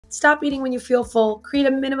Stop eating when you feel full. Create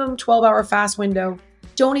a minimum 12-hour fast window.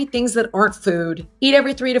 Don't eat things that aren't food. Eat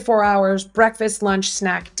every 3 to 4 hours, breakfast, lunch,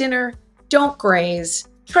 snack, dinner. Don't graze.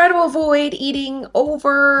 Try to avoid eating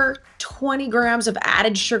over 20 grams of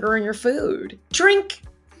added sugar in your food. Drink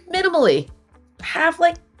minimally. Have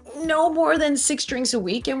no more than 6 drinks a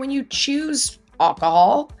week. And when you choose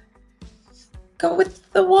alcohol, go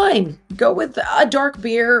with the wine. Go with a dark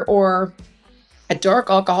beer or a dark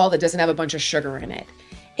alcohol that doesn't have a bunch of sugar in it.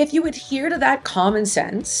 If you adhere to that common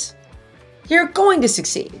sense, you're going to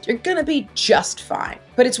succeed. You're going to be just fine.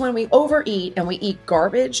 But it's when we overeat and we eat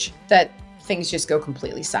garbage that things just go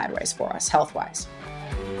completely sideways for us, health-wise.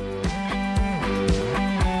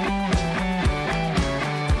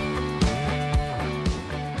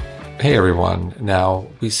 Hey everyone. Now,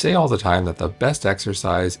 we say all the time that the best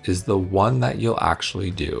exercise is the one that you'll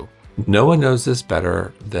actually do. No one knows this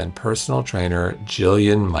better than personal trainer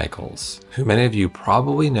Jillian Michaels, who many of you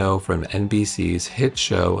probably know from NBC's hit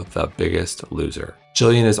show, The Biggest Loser.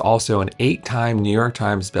 Jillian is also an 8-time New York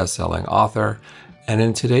Times bestselling author, and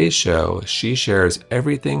in today's show, she shares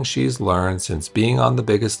everything she's learned since being on The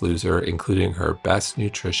Biggest Loser, including her best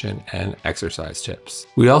nutrition and exercise tips.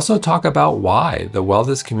 We also talk about why the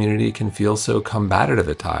wellness community can feel so combative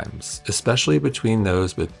at times, especially between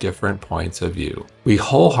those with different points of view. We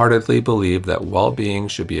wholeheartedly believe that well-being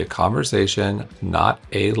should be a conversation, not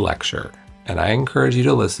a lecture. And I encourage you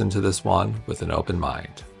to listen to this one with an open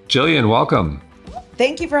mind. Jillian, welcome.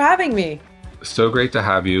 Thank you for having me. So great to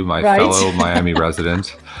have you, my fellow Miami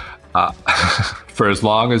resident. For as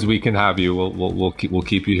long as we can have you, we'll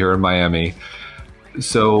keep you here in Miami.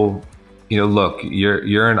 So, look,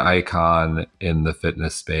 you're an icon in the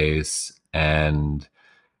fitness space, and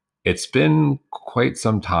it's been quite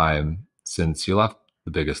some time since you left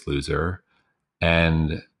The Biggest Loser,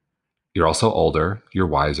 and you're also older. You're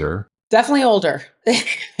wiser. Definitely older.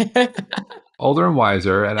 Older and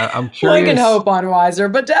wiser, and I'm curious. I can hope on wiser,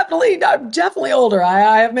 but definitely older.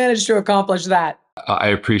 I have managed to accomplish that. I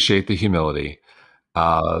appreciate the humility.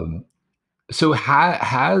 So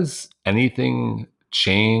has anything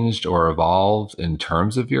changed or evolved in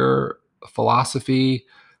terms of your philosophy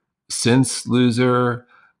since Loser,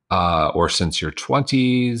 or since your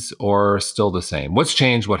 20s, or still the same? What's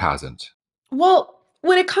changed? What hasn't? Well,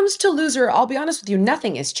 when it comes to Loser, I'll be honest with you,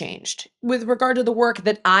 nothing has changed with regard to the work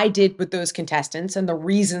that I did with those contestants and the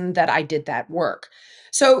reason that I did that work.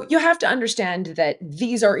 So you have to understand that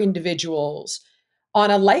these are individuals on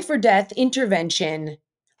a life or death intervention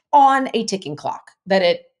on a ticking clock, that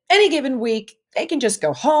at any given week, they can just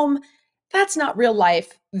go home. That's not real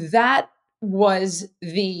life. That was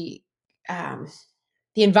the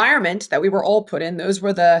environment that we were all put in. Those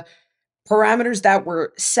were the parameters that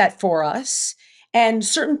were set for us. And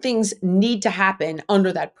certain things need to happen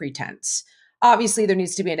under that pretense. Obviously, there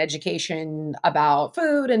needs to be an education about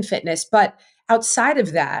food and fitness, but outside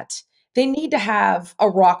of that, they need to have a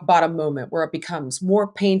rock bottom moment where it becomes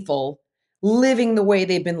more painful living the way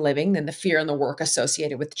they've been living than the fear and the work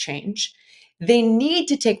associated with change. They need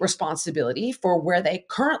to take responsibility for where they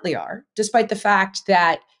currently are, despite the fact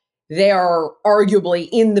that they are arguably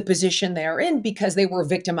in the position they are in because they were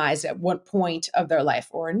victimized at one point of their life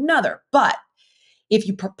or another. But if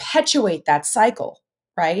you perpetuate that cycle,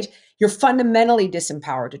 right, you're fundamentally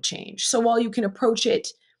disempowered to change. So while you can approach it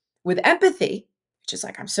with empathy, which is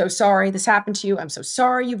like, I'm so sorry this happened to you. I'm so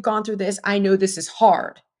sorry you've gone through this. I know this is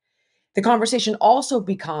hard. The conversation also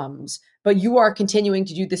becomes, but you are continuing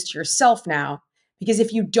to do this to yourself now, because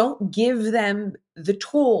if you don't give them the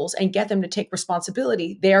tools and get them to take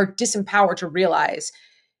responsibility, they are disempowered to realize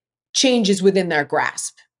change is within their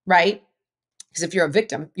grasp, right? Because if you're a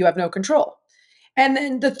victim, you have no control. And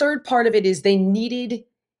then the third part of it is they needed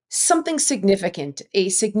something significant, a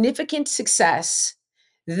significant success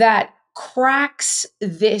that cracks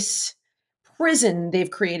this prison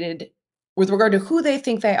they've created with regard to who they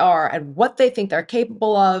think they are and what they think they're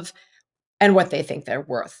capable of and what they think they're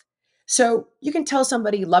worth. So you can tell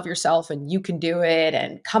somebody, love yourself and you can do it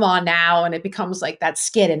and come on now. And it becomes like that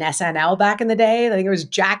skit in SNL back in the day. I think it was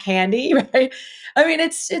Jack Handy, right? I mean,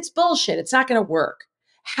 it's bullshit. It's not going to work.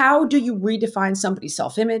 How do you redefine somebody's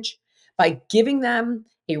self-image? By giving them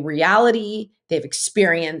a reality they've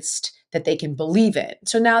experienced that they can believe in.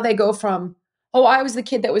 So now they go from, oh, I was the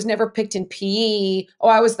kid that was never picked in PE. Oh,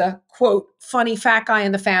 I was the, quote, funny fat guy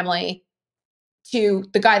in the family, to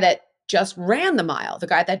the guy that just ran the mile, the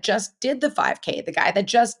guy that just did the 5K, the guy that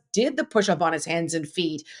just did the push-up on his hands and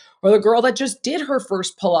feet, or the girl that just did her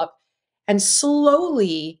first pull-up. And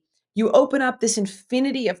slowly you open up this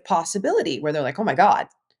infinity of possibility where they're like, oh my God,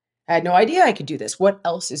 I had no idea I could do this. What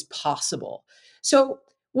else is possible? So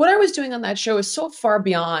what I was doing on that show is so far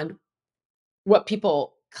beyond what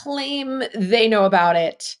people claim they know about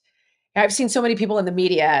it. I've seen so many people in the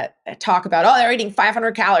media talk about, oh, they're eating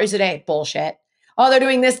 500 calories a day. Bullshit. Oh, they're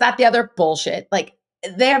doing this, that, the other. Bullshit. Like,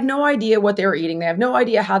 they have no idea what they were eating. They have no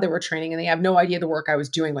idea how they were training, and they have no idea the work I was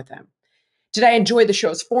doing with them. Did I enjoy the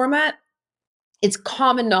show's format? It's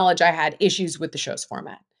common knowledge I had issues with the show's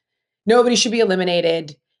format. Nobody should be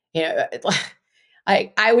eliminated. You know,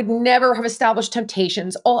 I would never have established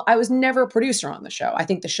temptations. I was never a producer on the show. I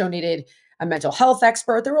think the show needed a mental health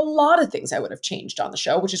expert. There were a lot of things I would have changed on the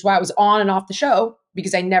show, which is why I was on and off the show,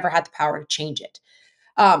 because I never had the power to change it.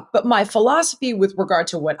 But my philosophy with regard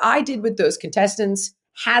to what I did with those contestants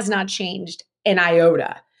has not changed an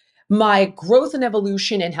iota. My growth and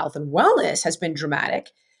evolution in health and wellness has been dramatic,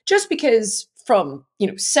 just because from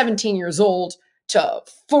 17 years old to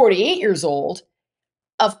 48 years old,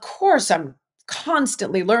 of course I'm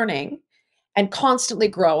constantly learning and constantly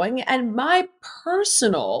growing, and my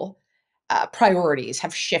personal priorities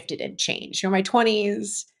have shifted and changed. My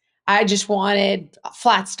 20s, I just wanted a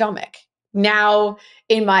flat stomach. Now,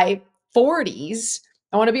 in my 40s,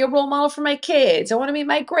 I want to be a role model for my kids. I want to meet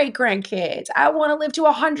my great grandkids. I want to live to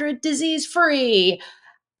 100 disease free.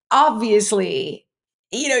 Obviously,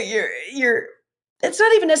 you're it's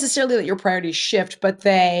not even necessarily that your priorities shift, but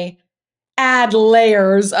they add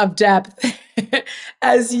layers of depth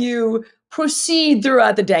as you proceed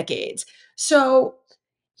throughout the decades. So,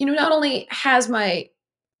 not only has my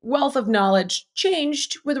wealth of knowledge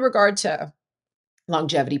changed with regard to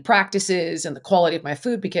longevity practices and the quality of my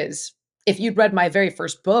food, because if you'd read my very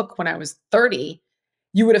first book when I was 30,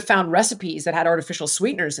 you would have found recipes that had artificial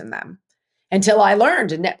sweeteners in them until I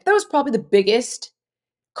learned. And that was probably the biggest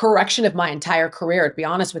correction of my entire career, to be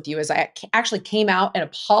honest with you, is I actually came out and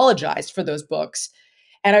apologized for those books.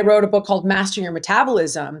 And I wrote a book called Mastering Your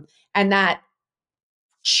Metabolism. And that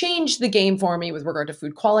changed the game for me with regard to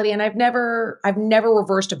food quality. And I've never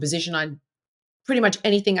reversed a position on pretty much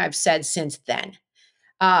anything I've said since then.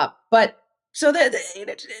 But so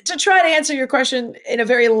to try to answer your question in a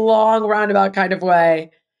very long roundabout kind of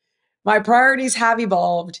way, my priorities have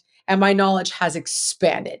evolved and my knowledge has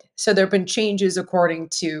expanded. So there have been changes according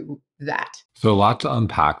to that. So a lot to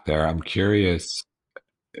unpack there. I'm curious,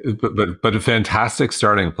 but a fantastic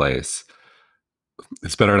starting place.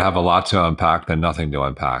 It's better to have a lot to unpack than nothing to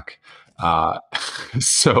unpack. Uh,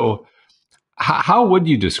 so, how would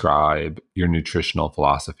you describe your nutritional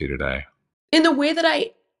philosophy today? In the way that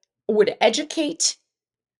I would educate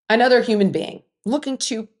another human being looking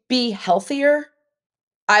to be healthier,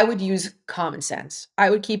 I would use common sense.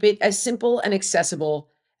 I would keep it as simple and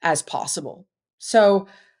accessible as possible. So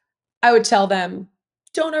I would tell them,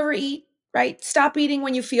 don't overeat, right? Stop eating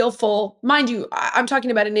when you feel full. Mind you, I'm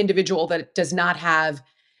talking about an individual that does not have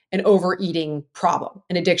an overeating problem,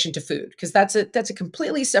 an addiction to food, because that's a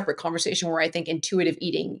completely separate conversation where I think intuitive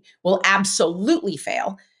eating will absolutely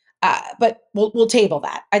fail. But we'll table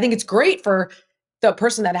that. I think it's great for the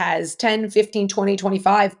person that has 10, 15, 20,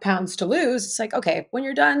 25 pounds to lose. It's like, okay, when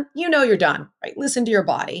you're done, you're done, right? Listen to your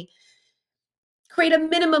body. Create a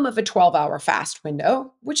minimum of a 12-hour fast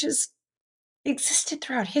window, which is existed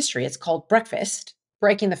throughout history. It's called breakfast,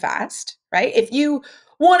 breaking the fast, right? If you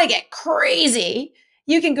want to get crazy,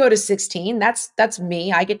 you can go to 16. That's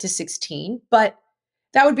me. I get to 16, but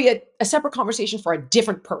that would be a separate conversation for a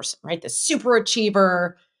different person, right? The super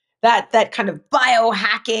achiever, that kind of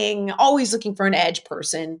biohacking, always looking for an edge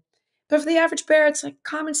person. But for the average bear, it's like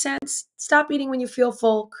common sense. Stop eating when you feel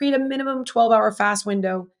full. Create a minimum 12-hour fast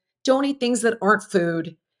window. Don't eat things that aren't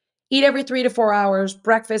food. Eat every 3 to 4 hours,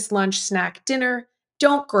 breakfast, lunch, snack, dinner.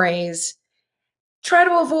 Don't graze. Try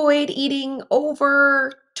to avoid eating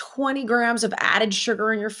over 20 grams of added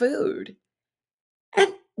sugar in your food.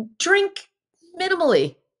 And drink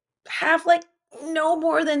minimally. Have like no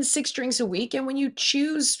more than 6 drinks a week. And when you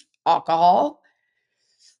choose alcohol,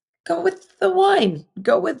 go with the wine.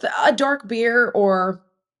 Go with a dark beer or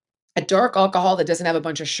a dark alcohol that doesn't have a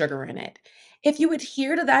bunch of sugar in it. If you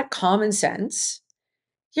adhere to that common sense,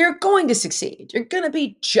 you're going to succeed. You're going to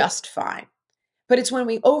be just fine. But it's when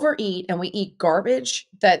we overeat and we eat garbage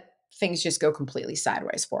that things just go completely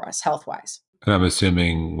sideways for us, health wise. And I'm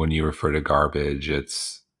assuming when you refer to garbage,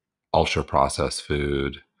 it's ultra processed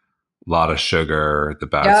food, a lot of sugar, the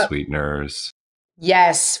bad Yep. sweeteners.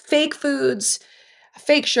 Yes. Fake foods,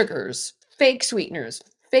 fake sugars, fake sweeteners,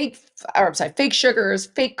 fake sugars,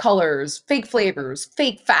 fake colors, fake flavors,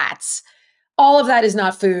 fake fats. All of that is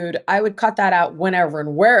not food. I would cut that out whenever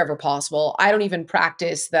and wherever possible. I don't even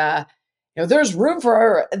practice there's room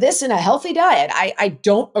for this in a healthy diet. I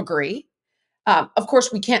don't agree. Of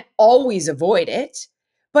course, we can't always avoid it,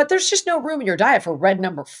 but there's just no room in your diet for red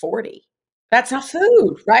number 40. That's not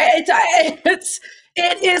food, right?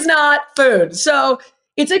 It is not food. So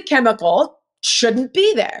it's a chemical, shouldn't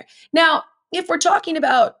be there. Now, if we're talking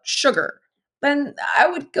about sugar, then I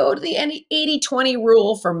would go to the 80-20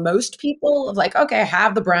 rule for most people of like, okay,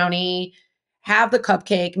 have the brownie, have the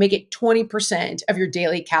cupcake, make it 20% of your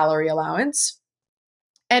daily calorie allowance.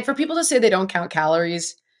 And for people to say they don't count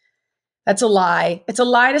calories, that's a lie. It's a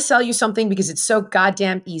lie to sell you something because it's so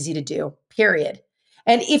goddamn easy to do, period.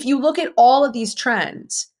 And if you look at all of these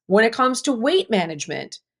trends, when it comes to weight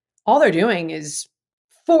management, all they're doing is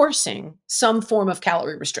forcing some form of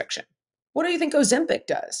calorie restriction. What do you think Ozempic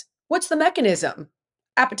does? What's the mechanism?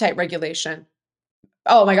 Appetite regulation.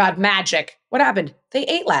 Oh my God, magic. What happened? They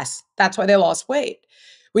ate less. That's why they lost weight.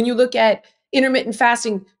 When you look at intermittent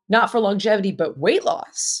fasting, not for longevity, but weight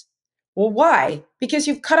loss, well, why? Because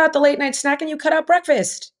you've cut out the late night snack and you cut out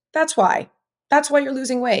breakfast. That's why. That's why you're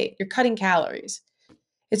losing weight. You're cutting calories.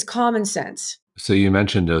 It's common sense. So you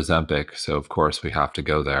mentioned Ozempic, so of course we have to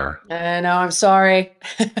go there. I know, I'm sorry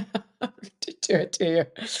to do it to you.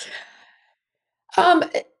 Um,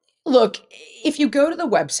 Look, if you go to the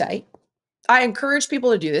website, I encourage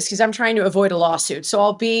people to do this because I'm trying to avoid a lawsuit. So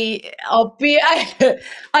I'll be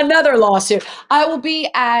another lawsuit. I will be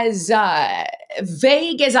as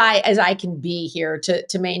vague as I can be here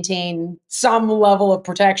to maintain some level of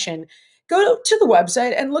protection. Go to the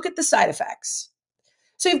website and look at the side effects.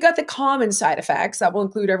 So you've got the common side effects that will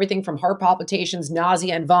include everything from heart palpitations,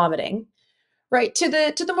 nausea, and vomiting, right, to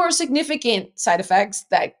the more significant side effects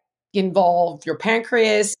that involve your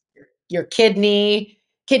pancreas, your kidneys,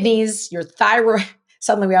 your thyroid.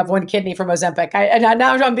 Suddenly we have one kidney from Ozempic. And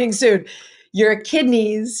now I'm being sued. Your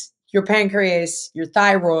kidneys, your pancreas, your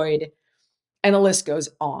thyroid, and the list goes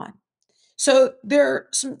on. So there are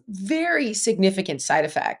some very significant side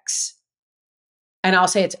effects. And I'll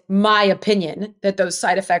say it's my opinion that those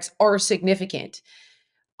side effects are significant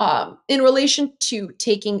in relation to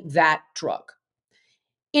taking that drug.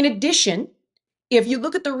 In addition, if you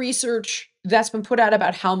look at the research that's been put out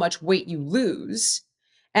about how much weight you lose,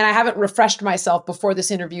 and I haven't refreshed myself before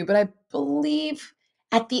this interview, but I believe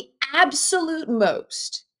at the absolute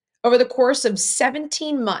most, over the course of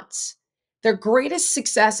 17 months, their greatest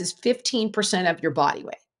success is 15% of your body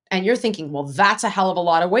weight. And you're thinking, well, that's a hell of a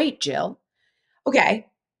lot of weight, Jill. Okay,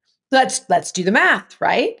 let's do the math,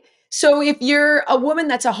 right? So if you're a woman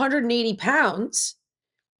that's 180 pounds,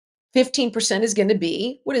 15% is going to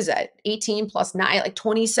be, what is that? 18 plus 9, like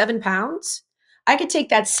 27 pounds. I could take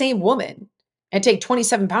that same woman and take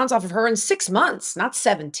 27 pounds off of her in 6 months, not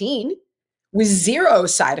 17, with zero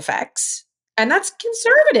side effects. And that's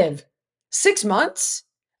conservative. 6 months.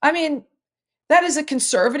 I mean, that is a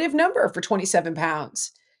conservative number for 27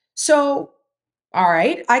 pounds. So, all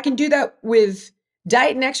right, I can do that with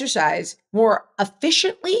diet and exercise more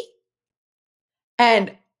efficiently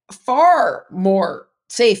and far more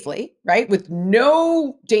safely, right? With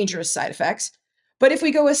no dangerous side effects. But if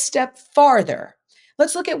we go a step farther,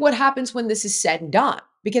 let's look at what happens when this is said and done.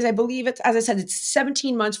 Because I believe it's, as I said, it's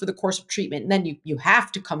 17 months for the course of treatment, and then you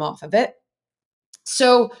have to come off of it.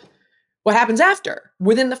 So what happens after?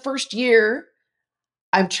 Within the first year,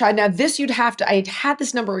 I'm trying now. This you'd have to. I had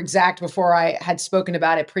this number exact before I had spoken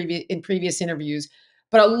about it in previous interviews,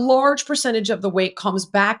 but a large percentage of the weight comes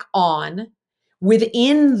back on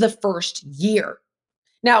within the first year.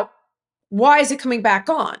 Now, why is it coming back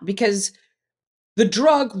on? Because the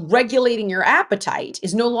drug regulating your appetite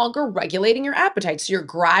is no longer regulating your appetite. So you're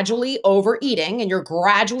gradually overeating and you're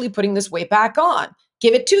gradually putting this weight back on.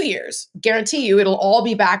 Give it 2 years. Guarantee you it'll all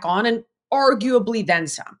be back on and arguably then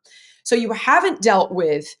some. So you haven't dealt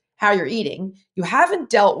with how you're eating. You haven't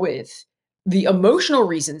dealt with the emotional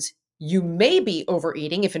reasons you may be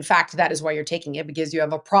overeating, if in fact that is why you're taking it, because you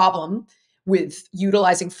have a problem with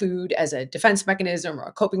utilizing food as a defense mechanism or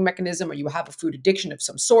a coping mechanism, or you have a food addiction of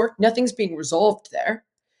some sort. Nothing's being resolved there.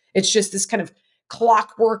 It's just this kind of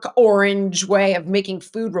clockwork orange way of making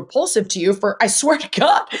food repulsive to you for, I swear to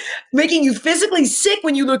God, making you physically sick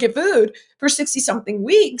when you look at food for 60 something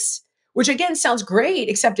weeks, which again sounds great,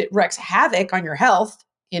 except it wreaks havoc on your health,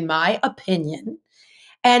 in my opinion.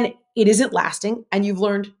 And it isn't lasting, and you've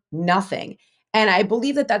learned nothing. And I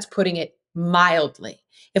believe that that's putting it mildly.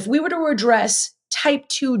 If we were to address type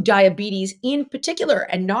 2 diabetes in particular,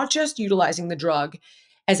 and not just utilizing the drug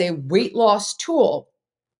as a weight loss tool,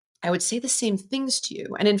 I would say the same things to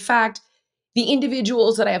you. And in fact, the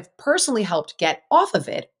individuals that I have personally helped get off of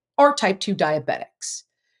it are type 2 diabetics.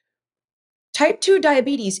 Type 2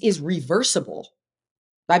 diabetes is reversible.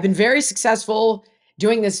 I've been very successful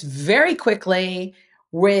doing this very quickly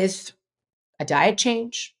with a diet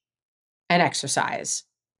change and exercise.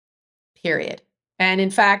 period. And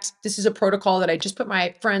in fact, this is a protocol that I just put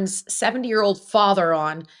my friend's 70-year-old father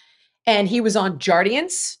on, and he was on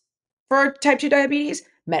Jardiance for type 2 diabetes,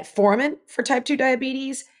 metformin for type 2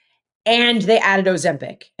 diabetes, and they added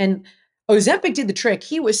Ozempic. And Ozempic did the trick.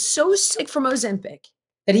 He was so sick from Ozempic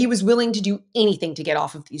that he was willing to do anything to get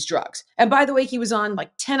off of these drugs. And by the way, he was on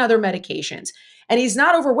like 10 other medications. And he's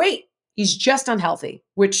not overweight. He's just unhealthy,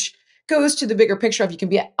 which goes to the bigger picture of you can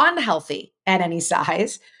be unhealthy at any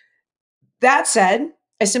size. That said,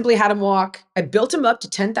 I simply had him walk. I built him up to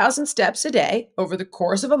 10,000 steps a day over the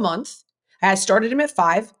course of a month. I started him at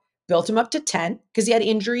 5, built him up to 10 because he had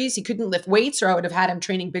injuries. He couldn't lift weights, or I would have had him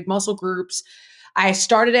training big muscle groups. I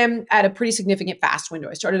started him at a pretty significant fast window.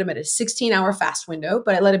 I started him at a 16-hour fast window,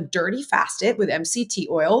 but I let him dirty fast it with MCT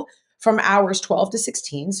oil from hours 12 to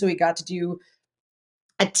 16. So he got to do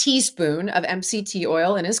a teaspoon of MCT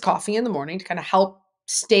oil in his coffee in the morning to kind of help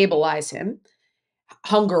stabilize him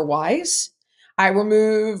hunger wise. I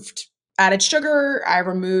removed added sugar. I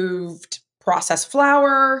removed processed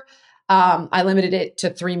flour. I limited it to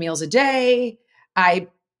 3 meals a day. I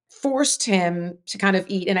forced him to kind of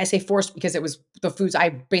eat. And I say forced because it was the foods I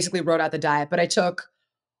basically wrote out the diet, but I took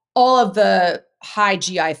all of the high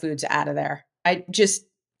GI foods out of there. I just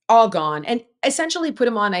all gone and essentially put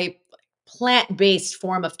him on a plant-based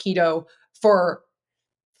form of keto for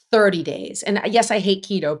 30 days. And yes, I hate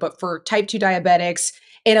keto, but for type 2 diabetics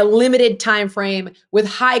in a limited time frame with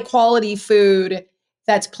high quality food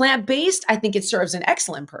that's plant-based, I think it serves an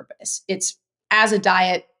excellent purpose. It's as a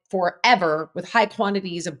diet forever with high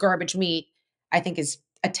quantities of garbage meat, I think is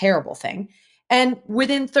a terrible thing. And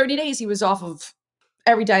within 30 days, he was off of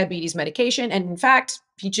every diabetes medication. And in fact,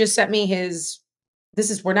 he just sent me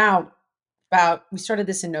we're now we started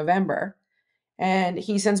this in November, and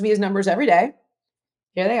he sends me his numbers every day.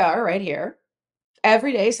 Here they are right here.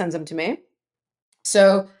 Every day sends them to me.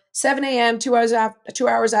 So 7 a.m., 2 hours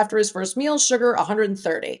after his first meal, sugar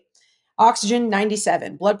 130, oxygen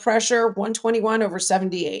 97, blood pressure 121 over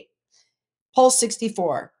 78, pulse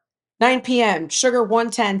 64, 9 p.m., sugar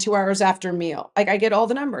 110, 2 hours after meal. Like I get all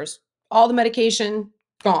the numbers, all the medication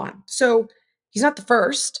gone. So he's not the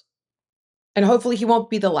first, and hopefully he won't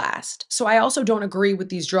be the last. So I also don't agree with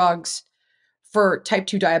these drugs for type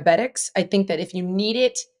 2 diabetics. I think that if you need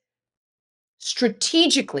it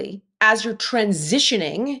strategically as you're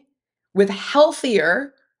transitioning with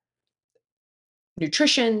healthier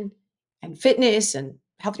nutrition and fitness and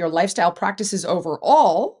healthier lifestyle practices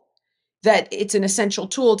overall, that it's an essential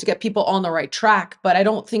tool to get people on the right track. But I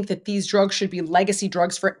don't think that these drugs should be legacy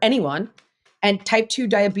drugs for anyone. And type 2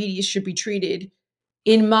 diabetes should be treated,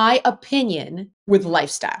 in my opinion, with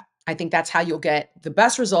lifestyle. I think that's how you'll get the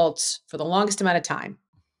best results for the longest amount of time.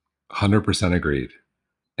 100% agreed.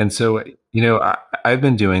 And so, I've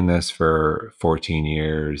been doing this for 14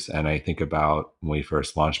 years. And I think about when we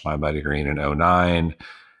first launched mindbodygreen in '09,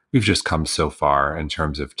 we've just come so far in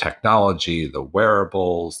terms of technology, the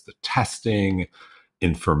wearables, the testing,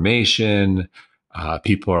 information.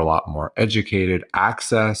 People are a lot more educated,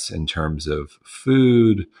 access in terms of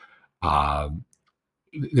food. Um,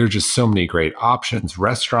 there are just so many great options,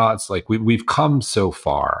 restaurants. Like we've come so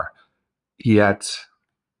far, yet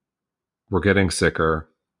we're getting sicker.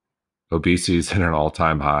 Obesity is at an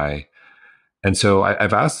all-time high. And so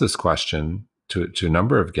I've asked this question to a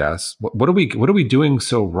number of guests. What are we doing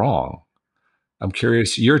so wrong? I'm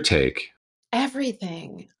curious your take.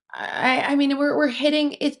 Everything. I mean, we're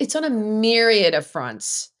hitting it, it's on a myriad of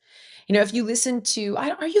fronts. If you listen to,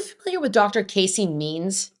 are you familiar with Dr. Casey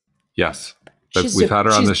Means? Yes, we've had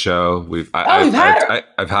her on the show. We've had her.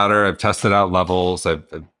 I've had her. I've tested out levels. I've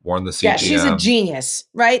worn the CGM. Yeah, she's a genius,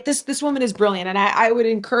 right? This woman is brilliant, and I would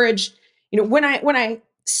encourage, when I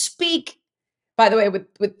speak, by the way,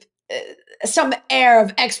 with some air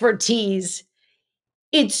of expertise,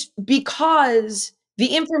 it's because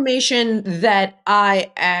the information that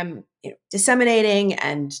I am disseminating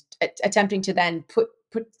and attempting to then put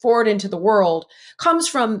forward into the world comes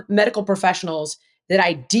from medical professionals that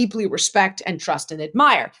I deeply respect and trust and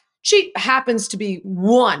admire. She happens to be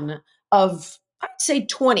one of, I'd say,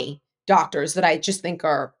 20 doctors that I just think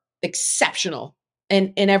are exceptional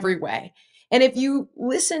in every way. And if you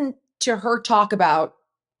listen to her talk about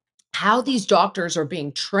how these doctors are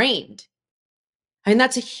being trained, and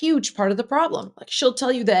that's a huge part of the problem. Like she'll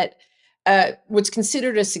tell you that what's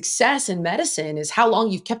considered a success in medicine is how long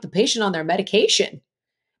you've kept the patient on their medication,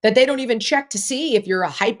 that they don't even check to see if you're a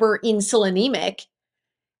hyperinsulinemic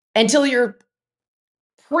until you're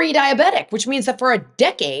pre-diabetic, which means that for a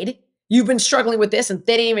decade, you've been struggling with this and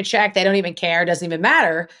they didn't even check. They don't even care. It doesn't even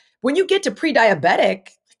matter. When you get to pre-diabetic,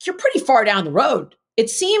 you're pretty far down the road. it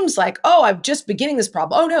seems like, oh, I'm just beginning this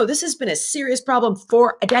problem. Oh no, this has been a serious problem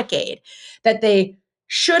for a decade that they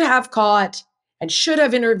should have caught and should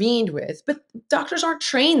have intervened with. But doctors aren't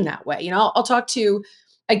trained that way. I'll talk to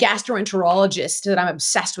a gastroenterologist that I'm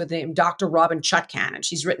obsessed with named Dr. Robin Chutkan, and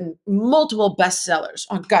she's written multiple bestsellers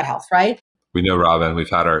on gut health, right? We know Robin. We've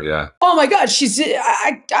had her. Yeah. Oh my God, she's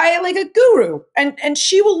I like a guru, and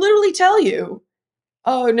she will literally tell you,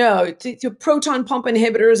 oh no, the proton pump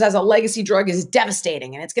inhibitors as a legacy drug is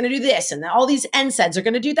devastating, and it's going to do this, and all these NSAIDs are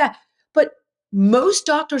going to do that. But most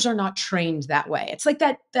doctors are not trained that way. It's like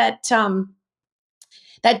that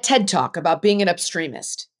TED talk about being an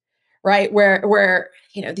upstreamist, right? Where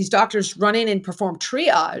these doctors run in and perform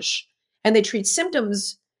triage and they treat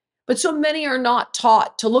symptoms, but so many are not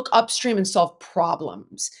taught to look upstream and solve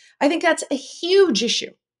problems. I think that's a huge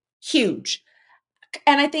issue, huge.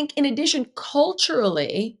 And I think in addition,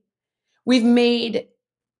 culturally, we've made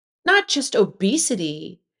not just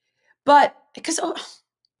obesity, but because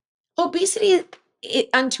obesity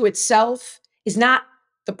unto itself is not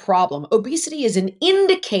the problem. Obesity is an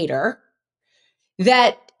indicator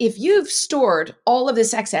that if you've stored all of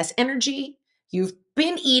this excess energy, you've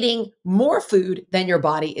been eating more food than your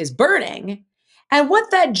body is burning. And what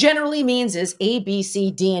that generally means is A, B, C,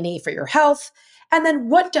 D, and E for your health. And then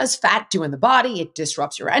what does fat do in the body? It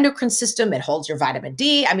disrupts your endocrine system. It holds your vitamin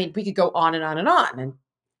D. I mean, we could go on and on and on. And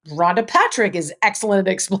Rhonda Patrick is excellent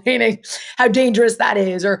at explaining how dangerous that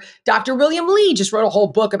is. Or Dr. William Lee just wrote a whole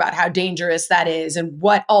book about how dangerous that is and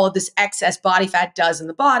what all of this excess body fat does in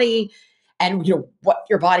the body and what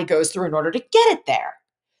your body goes through in order to get it there.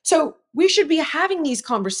 So we should be having these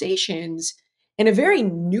conversations in a very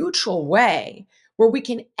neutral way where we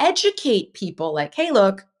can educate people like, hey,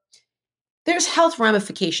 look, there's health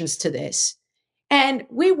ramifications to this. And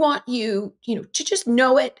we want you, to just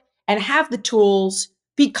know it and have the tools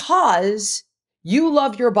because you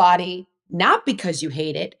love your body, not because you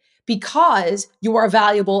hate it, because you are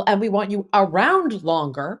valuable and we want you around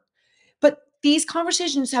longer. But these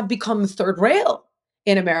conversations have become third rail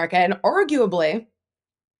in America. And arguably,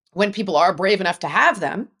 when people are brave enough to have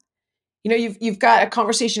them, you've got a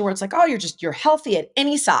conversation where it's like, oh, you're healthy at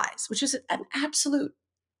any size, which is an absolute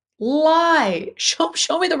lie.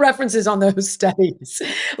 Show me the references on those studies.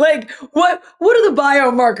 Like, what are the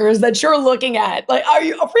biomarkers that you're looking at? Like, are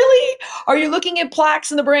you looking at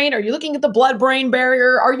plaques in the brain? Are you looking at the blood-brain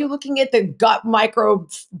barrier? Are you looking at the gut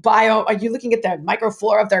microbiome? Are you looking at the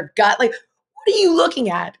microflora of their gut? Like, what are you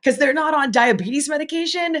looking at? Because they're not on diabetes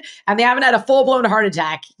medication and they haven't had a full-blown heart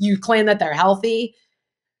attack. You claim that they're healthy.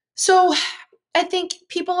 So I think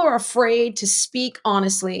people are afraid to speak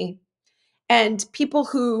honestly. And people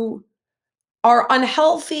who are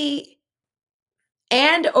unhealthy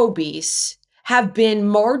and obese have been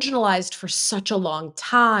marginalized for such a long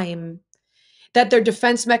time that their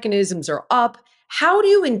defense mechanisms are up. How do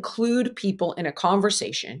you include people in a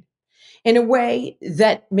conversation in a way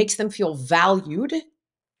that makes them feel valued,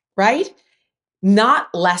 right?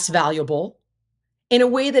 Not less valuable, in a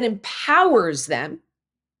way that empowers them?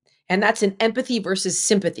 And that's an empathy versus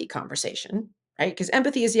sympathy conversation, right? Because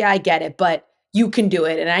empathy is, yeah, I get it, but you can do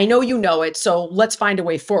it. And I know you know it. So let's find a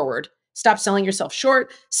way forward. Stop selling yourself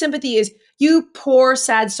short. Sympathy is, you poor,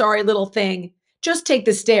 sad, sorry little thing. Just take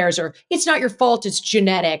the stairs, or it's not your fault. It's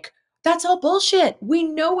genetic. That's all bullshit. We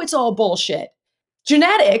know it's all bullshit.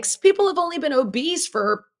 Genetics, people have only been obese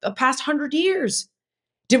for the past 100 years.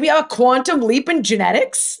 Did we have a quantum leap in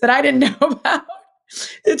genetics that I didn't know about?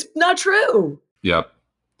 It's not true. Yep.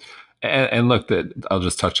 And look, that I'll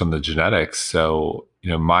just touch on the genetics. So,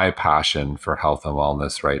 my passion for health and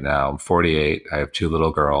wellness right now, I'm 48. I have two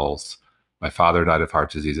little girls. My father died of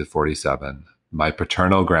heart disease at 47. My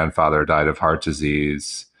paternal grandfather died of heart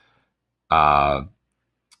disease. Paternal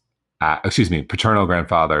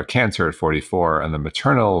grandfather cancer at 44, and the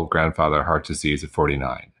maternal grandfather heart disease at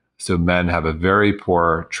 49. So men have a very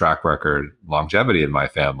poor track record, longevity in my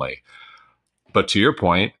family. But to your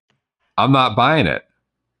point, I'm not buying it.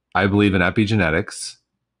 I believe in epigenetics.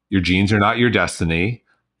 Your genes are not your destiny.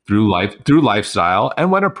 Through lifestyle,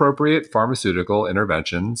 and when appropriate, pharmaceutical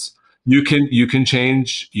interventions, you can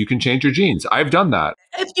change your genes. I've done that.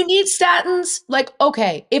 If you need statins, like,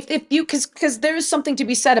 okay, if you, because there's something to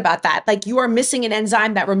be said about that. Like, you are missing an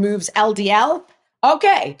enzyme that removes LDL.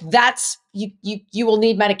 Okay, that's you will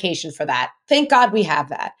need medication for that. Thank God we have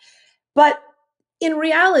that. But in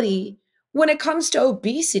reality, when it comes to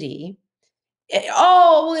obesity,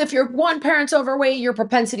 oh, well, if your one parent's overweight, your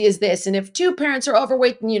propensity is this. And if two parents are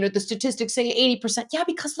overweight, the statistics say 80%. Yeah,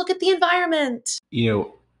 because look at the environment.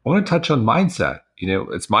 I want to touch on mindset.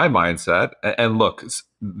 it's my mindset. And look,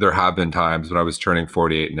 there have been times when I was turning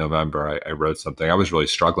 48 in November, I wrote something. I was really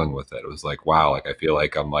struggling with it. It was like, wow, like I feel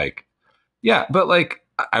like I'm like, yeah, but like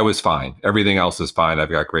I was fine. Everything else is fine.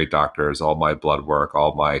 I've got great doctors, all my blood work,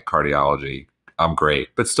 all my cardiology. I'm great.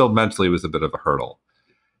 But still mentally it was a bit of a hurdle.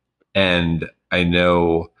 And I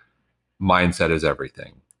know mindset is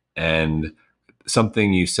everything. And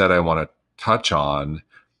something you said I want to touch on,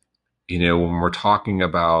 when we're talking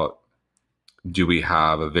about, do we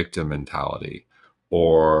have a victim mentality,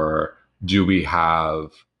 or do we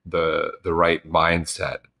have the right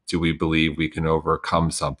mindset? Do we believe we can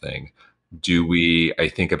overcome something? Do we, I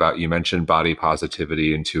think about, you mentioned body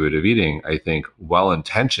positivity, intuitive eating, I think well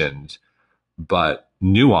intentioned, but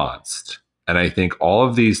nuanced. And I think all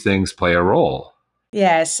of these things play a role.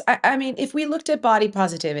 Yes. I mean, if we looked at body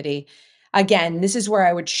positivity, again, this is where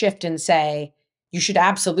I would shift and say you should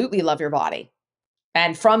absolutely love your body.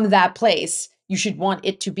 And from that place, you should want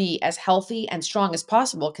it to be as healthy and strong as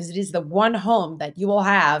possible because it is the one home that you will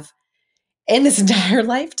have in this entire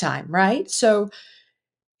lifetime, right? So,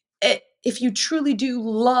 if you truly do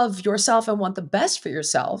love yourself and want the best for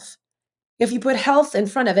yourself, if you put health in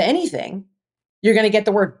front of anything, you're going to get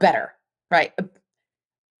the word better, right?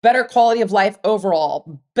 Better quality of life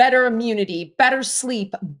overall, better immunity, better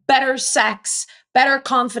sleep, better sex, better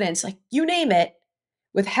confidence, like you name it.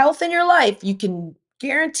 With health in your life, you can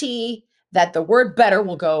guarantee that the word better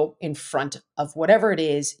will go in front of whatever it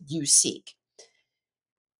is you seek.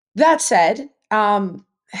 That said, I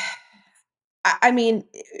mean,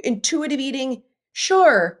 intuitive eating,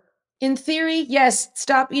 sure. In theory, yes,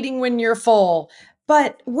 stop eating when you're full.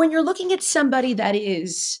 But when you're looking at somebody that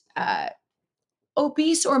is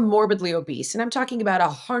obese or morbidly obese, and I'm talking about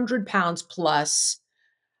 100 pounds plus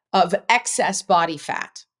of excess body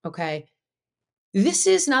fat, okay? This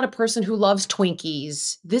is not a person who loves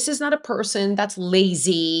Twinkies. This is not a person that's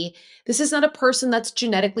lazy. This is not a person that's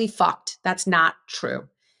genetically fucked. That's not true.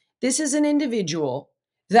 This is an individual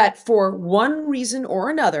that, for one reason or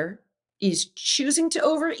another, is choosing to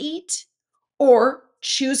overeat or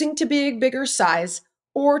choosing to be a bigger size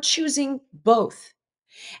or choosing both.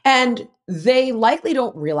 And they likely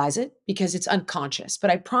don't realize it because it's unconscious.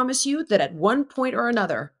 But I promise you that at one point or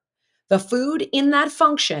another, the food in that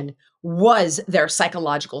function was their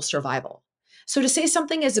psychological survival. So to say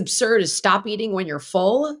something as absurd as stop eating when you're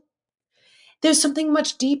full, there's something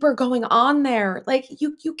much deeper going on there. Like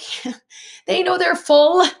you can't, they know they're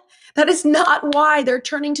full. That is not why they're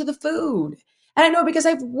turning to the food. And I know because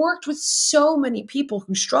I've worked with so many people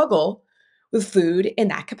who struggle with food in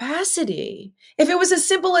that capacity. If it was as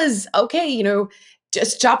simple as, okay,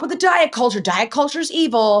 just stop with the diet culture is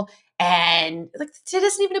evil. And like it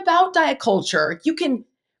isn't even about diet culture. You can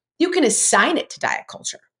assign it to diet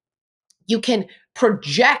culture. You can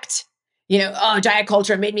project, oh, diet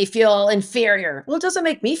culture made me feel inferior. Well, it doesn't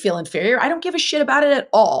make me feel inferior. I don't give a shit about it at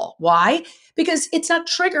all. Why? Because it's not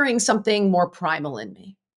triggering something more primal in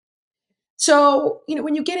me. So,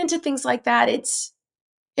 when you get into things like that,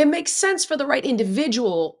 it makes sense for the right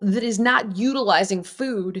individual that is not utilizing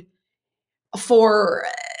food for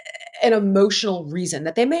an emotional reason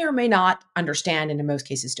that they may or may not understand, and in most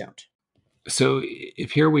cases don't. So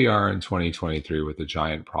if here we are in 2023 with a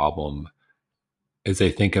giant problem, as I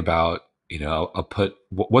think about, I'll put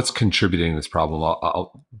what's contributing to this problem.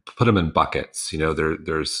 I'll put them in buckets.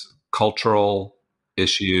 There's cultural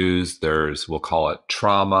issues. There's, we'll call it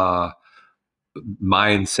trauma,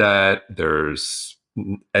 mindset. There's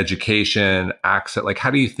education, access. Like, how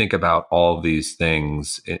do you think about all of these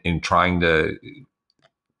things in trying to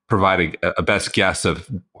provide a best guess of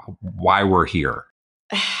why we're here?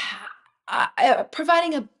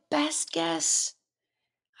 Providing a best guess.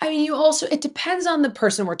 I mean, it depends on the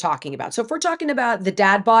person we're talking about. So if we're talking about the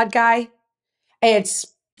dad bod guy, it's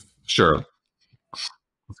Sure.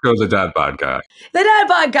 Let's go to the dad bod guy. the dad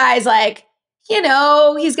bod guy's like,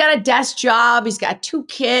 he's got a desk job, he's got 2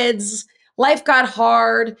 kids, life got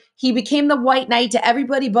hard, he became the white knight to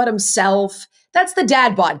everybody but himself. That's the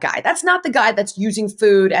dad bod guy. That's not the guy that's using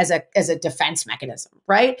food as a defense mechanism,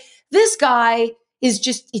 right? This guy is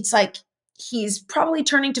just, it's like he's probably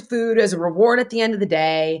turning to food as a reward at the end of the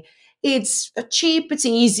day. It's cheap, it's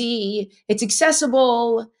easy, it's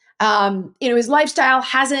accessible. His lifestyle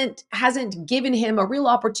hasn't given him a real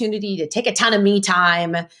opportunity to take a ton of me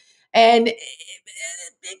time, and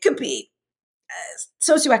it could be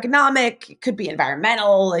socioeconomic, it could be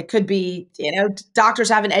environmental, it could be doctors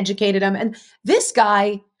haven't educated him, and this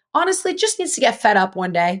guy honestly just needs to get fed up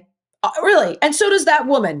one day, really, and so does that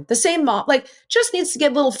woman, the same mom, like just needs to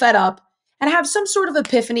get a little fed up and have some sort of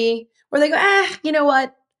epiphany where they go, you know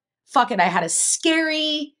what, fuck it, I had a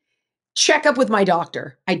scary check up with my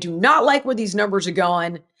doctor. I do not like where these numbers are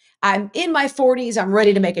going. I'm in my 40s. I'm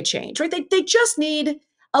ready to make a change, right? They just need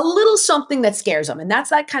a little something that scares them. And that's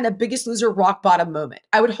that kind of biggest loser rock bottom moment.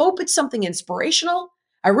 I would hope it's something inspirational.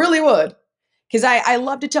 I really would. Because I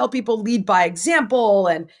love to tell people lead by example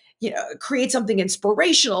and, create something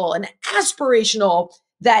inspirational and aspirational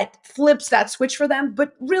that flips that switch for them.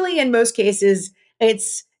 But really, in most cases,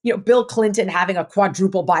 it's Bill Clinton having a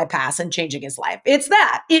quadruple bypass and changing his life. It's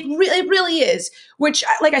that. It really is. Which,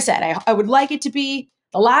 like I said, I would like it to be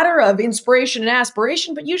the ladder of inspiration and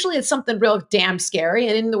aspiration, but usually it's something real damn scary.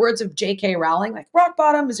 And in the words of J.K. Rowling, like rock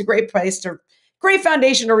bottom is a great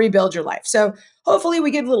foundation to rebuild your life. So hopefully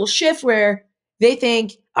we get a little shift where they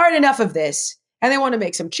think, all right, enough of this, and they want to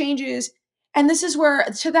make some changes. And this is where,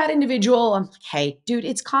 to that individual, I'm like, hey, dude,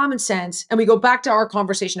 it's common sense. And we go back to our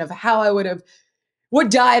conversation of how what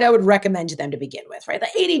diet I would recommend to them to begin with, right? The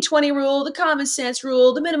 80-20 rule, the common sense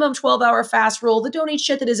rule, the minimum 12-hour fast rule, the don't eat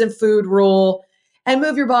shit that isn't food rule, and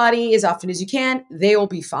move your body as often as you can. They will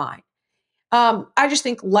be fine. I just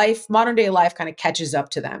think modern day life kind of catches up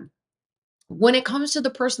to them. When it comes to the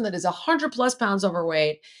person that is 100 plus pounds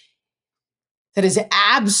overweight, that is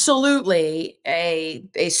absolutely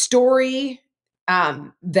a story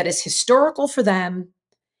that is historical for them.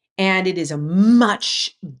 And it is a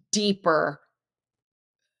much deeper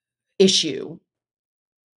issue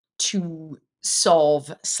to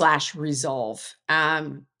solve/resolve.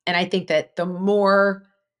 And I think that the more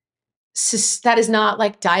that is not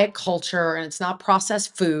like diet culture, and it's not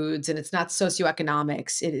processed foods, and it's not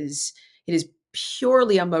socioeconomics. It is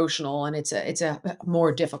purely emotional, and it's a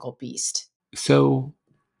more difficult beast. So,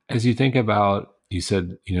 as you think about, you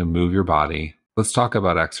said, move your body. Let's talk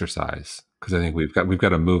about exercise because I think we've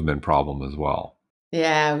got a movement problem as well.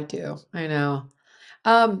 Yeah, we do. I know.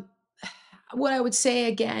 Um, what I would say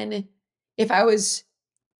again, if I was,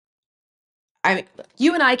 I mean,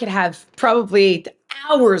 you and I could have probably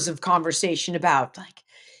hours of conversation about like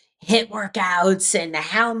hit workouts and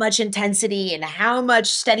how much intensity and how much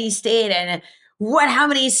steady state and what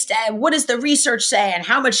does the research say and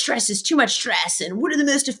how much stress is too much stress and what are the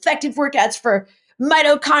most effective workouts for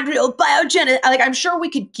mitochondrial biogenesis. Like, I'm sure we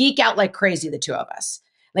could geek out like crazy, the two of us.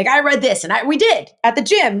 Like, I read this and we did at the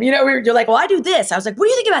gym, you're like, well, I do this. I was like, what do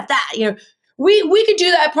you think about that? We could do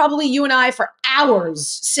that, probably you and I, for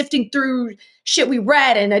hours, sifting through shit we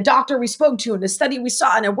read and a doctor we spoke to and a study we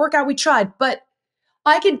saw and a workout we tried. But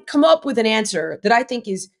I can come up with an answer that I think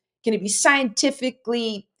is going to be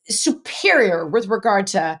scientifically superior with regard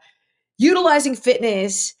to utilizing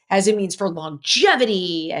fitness as a means for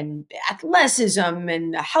longevity and athleticism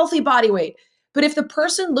and a healthy body weight. But if the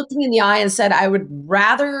person looked me in the eye and said, I would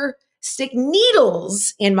rather stick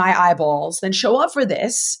needles in my eyeballs than show up for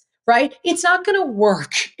this, right? It's not going to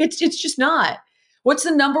work. It's just not. What's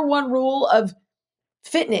the number one rule of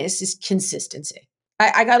fitness is consistency.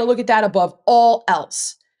 I got to look at that above all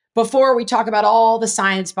else before we talk about all the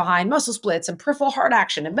science behind muscle splits and peripheral heart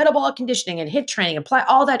action and metabolic conditioning and HIIT training and apply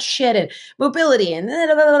all that shit and mobility and blah,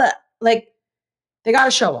 blah, blah, blah. Like, they got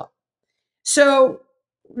to show up. So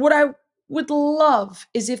what I would love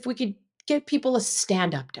is if we could get people a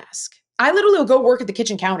stand-up desk. I literally will go work at the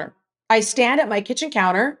kitchen counter. I stand at my kitchen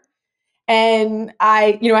counter and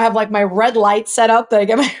I have like my red light set up that I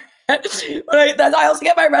get my I also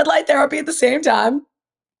get my red light therapy at the same time.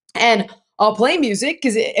 And I'll play music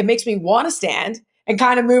because it makes me want to stand and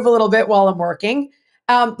kind of move a little bit while I'm working.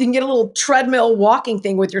 You can get a little treadmill walking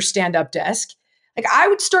thing with your stand-up desk. Like, I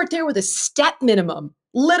would start there with a step minimum.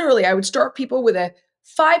 Literally, I would start people with a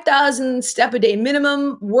 5,000 step a day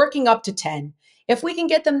minimum, working up to 10. If we can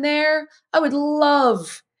get them there, I would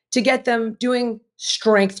love to get them doing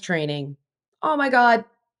strength training. Oh my God,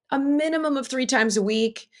 a minimum of 3 times a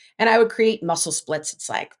week. And I would create muscle splits. It's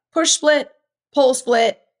like push split, pull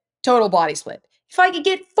split, total body split. If I could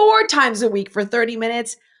get 4 times a week for 30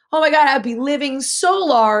 minutes, oh my God, I'd be living so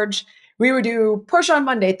large. We would do push on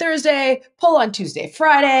Monday, Thursday, pull on Tuesday,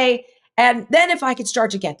 Friday. And then if I could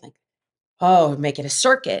start to get like, make it a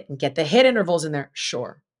circuit and get the hit intervals in there,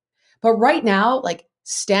 sure. But right now, like,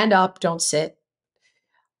 stand up, don't sit,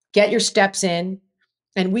 get your steps in,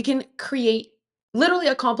 and we can literally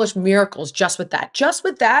accomplish miracles just with that. Just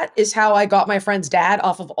with that is how I got my friend's dad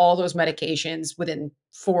off of all those medications within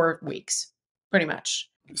 4 weeks, pretty much.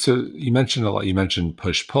 So you mentioned a lot. You mentioned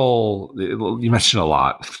push pull. You mentioned a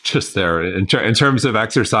lot just there in terms of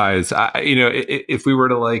exercise. If we were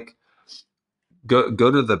to like go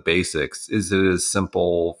to the basics, is it as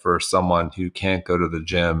simple for someone who can't go to the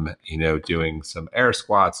gym, doing some air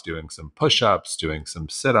squats, doing some push-ups, doing some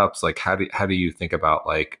sit-ups? Like, how do you think about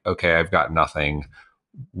like, okay, I've got nothing.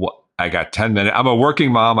 I got 10 minutes. I'm a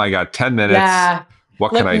working mom. I got 10 minutes. Yeah. What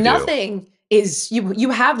can Look, I do? nothing is you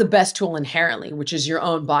have the best tool inherently, which is your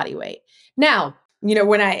own body weight. Now,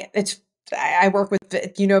 when I work with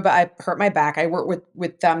but I hurt my back. I work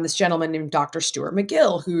with this gentleman named Dr. Stuart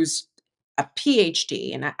McGill, who's a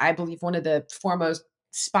PhD and I believe one of the foremost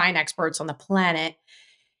spine experts on the planet.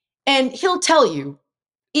 And he'll tell you,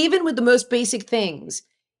 even with the most basic things,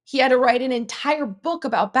 he had to write an entire book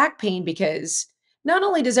about back pain because not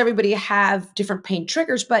only does everybody have different pain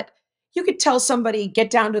triggers, but you could tell somebody get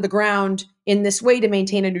down to the ground in this way to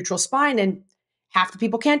maintain a neutral spine, and half the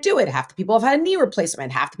people can't do it. Half the people have had a knee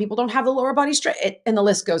replacement. Half the people don't have the lower body strength, and the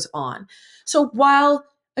list goes on. So while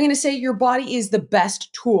I'm going to say your body is the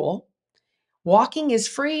best tool, walking is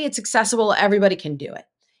free, it's accessible, everybody can do it.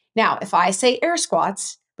 Now, if I say air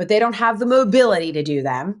squats, but they don't have the mobility to do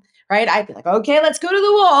them, right? I'd be like, okay, let's go to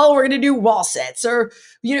the wall. We're going to do wall sits. Or,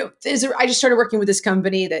 I just started working with this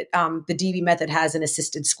company that the DB method has an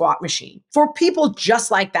assisted squat machine for people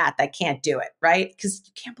just like that can't do it, right? Because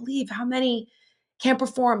you can't believe how many can't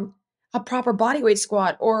perform a proper bodyweight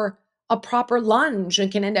squat or a proper lunge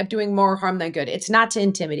and can end up doing more harm than good. It's not to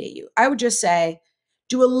intimidate you. I would just say,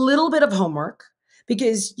 do a little bit of homework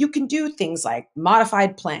because you can do things like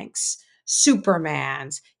modified planks,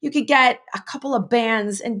 Supermans. You could get a couple of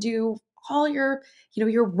bands and do all your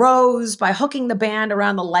rows by hooking the band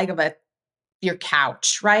around the leg of your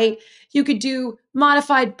couch, right? You could do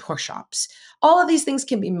modified push-ups. All of these things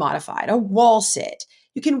can be modified. A wall sit.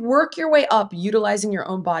 You can work your way up utilizing your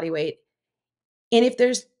own body weight. And if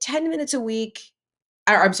there's 10 minutes a week,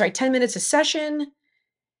 or I'm sorry, 10 minutes a session,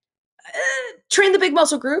 train the big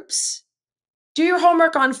muscle groups, do your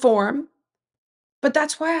homework on form. But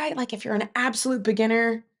that's why if you're an absolute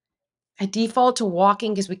beginner, I default to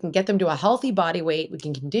walking because we can get them to a healthy body weight. We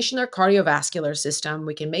can condition their cardiovascular system.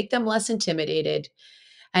 We can make them less intimidated.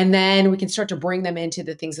 And then we can start to bring them into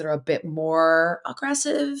the things that are a bit more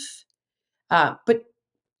aggressive. But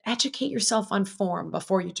educate yourself on form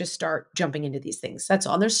before you just start jumping into these things. That's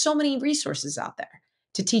all. And there's so many resources out there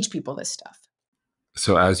to teach people this stuff.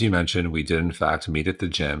 So, as you mentioned, we did in fact meet at the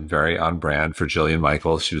gym, very on brand for Jillian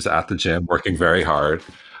Michaels. She was at the gym working very hard.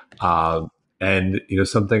 Um, and,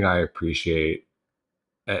 something I appreciate,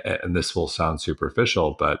 and this will sound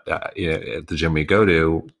superficial, but at the gym we go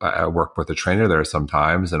to, I work with a trainer there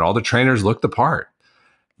sometimes, and all the trainers look the part.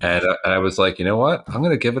 And I was like, you know what? I'm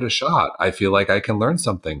going to give it a shot. I feel like I can learn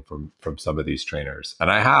something from some of these trainers, and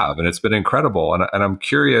I have, and it's been incredible. And I'm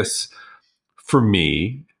curious. For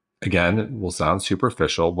me, again, it will sound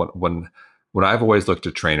superficial. When I've always looked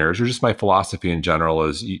at trainers, or just my philosophy in general,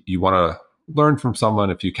 is you want to learn from someone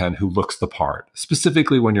if you can who looks the part.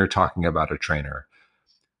 Specifically, when you're talking about a trainer,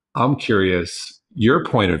 I'm curious your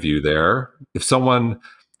point of view there. If someone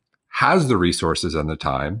has the resources and the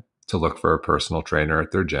time to look for a personal trainer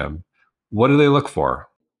at their gym, what do they look for?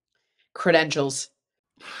 Credentials.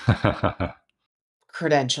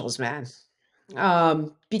 Credentials, man.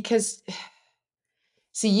 Because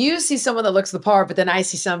see, you see someone that looks the part, but then I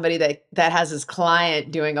see somebody that has his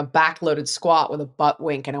client doing a backloaded squat with a butt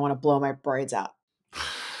wink, and I want to blow my braids out.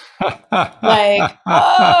 Like,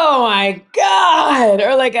 oh my God.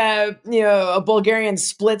 Or like a Bulgarian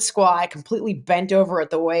split squat, completely bent over at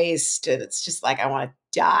the waist. And it's just like, I want to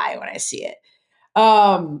die when I see it.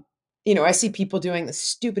 I see people doing the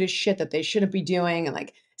stupidest shit that they shouldn't be doing and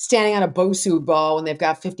like standing on a Bosu ball when they've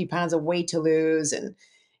got 50 pounds of weight to lose. And,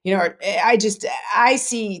 I just, I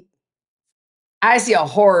see a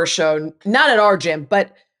horror show, not at our gym,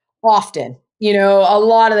 but often, a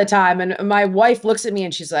lot of the time. And my wife looks at me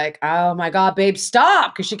and she's like, oh my God, babe,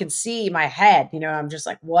 stop. Cause she can see my head. I'm just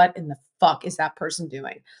like, what in the fuck is that person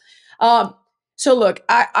doing? So look,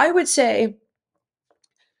 I would say,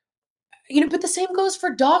 but the same goes for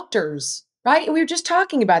doctors, right? We were just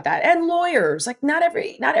talking about that and lawyers. Like not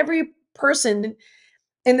every person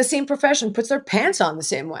in the same profession puts their pants on the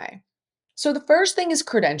same way. So the first thing is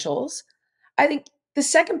credentials. I think the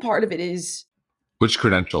second part of it is, Which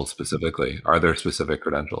credentials specifically? Are there specific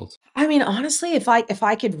credentials? I mean, honestly, if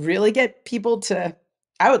I could really get people to,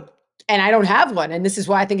 I would, and I don't have one, and this is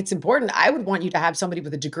why I think it's important. I would want you to have somebody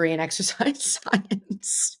with a degree in exercise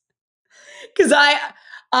science, because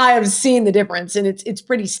I have seen the difference, and it's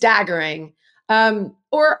pretty staggering.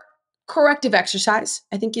 Or corrective exercise,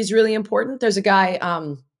 I think, is really important. There's a guy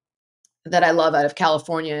that I love out of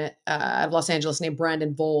California, out of Los Angeles, named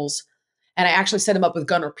Brandon Bowles, and I actually set him up with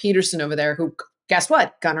Gunnar Peterson over there, who, guess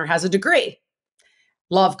what? Gunnar has a degree.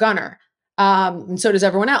 Love Gunnar. And so does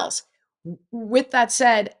everyone else. With that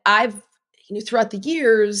said, I've, throughout the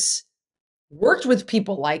years, worked with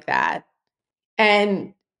people like that.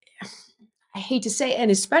 And I hate to say,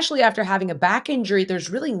 and especially after having a back injury, there's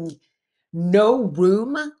really no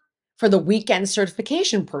room for the weekend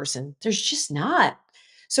certification person. There's just not.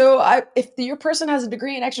 So if your person has a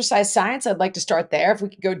degree in exercise science, I'd like to start there. If we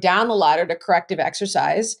could go down the ladder to corrective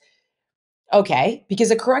exercise, okay,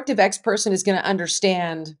 because a corrective X person is going to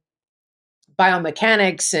understand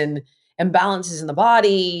biomechanics and imbalances in the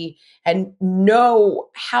body and know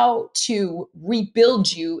how to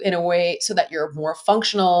rebuild you in a way so that you're more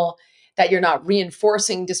functional, that you're not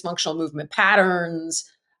reinforcing dysfunctional movement patterns,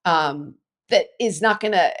 that is not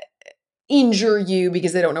going to injure you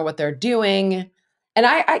because they don't know what they're doing. And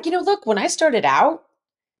look, when I started out,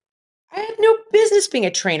 I had no business being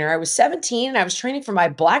a trainer. I was 17 and I was training for my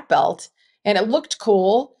black belt and it looked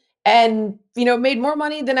cool and, made more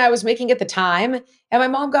money than I was making at the time. And my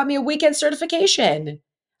mom got me a weekend certification.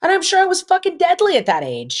 And I'm sure I was fucking deadly at that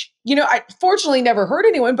age. I fortunately never hurt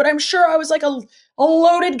anyone, but I'm sure I was like a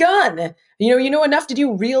loaded gun. Enough to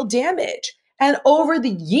do real damage. And over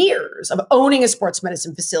the years of owning a sports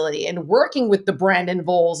medicine facility and working with the Brandon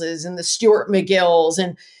Voleses and the Stuart McGills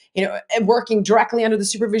and working directly under the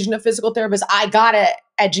supervision of physical therapists, I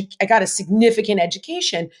got a significant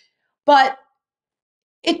education, but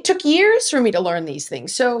it took years for me to learn these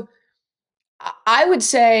things. So I would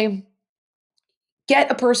say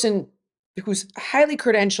get a person who's highly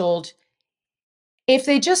credentialed. If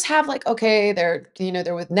they just have okay, they're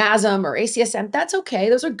with NASM or ACSM, that's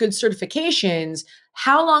okay. Those are good certifications.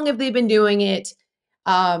 How long have they been doing it?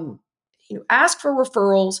 Ask for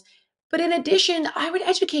referrals. But in addition, I would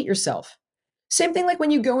educate yourself. Same thing like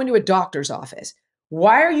when you go into a doctor's office.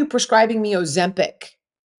 Why are you prescribing me Ozempic?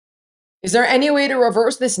 Is there any way to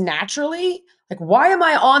reverse this naturally? Like, why am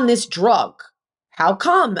I on this drug? How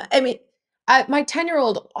come? I mean, my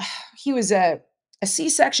 10-year-old, he was a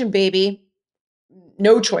C-section baby.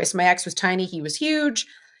 No choice. My ex was tiny. He was huge.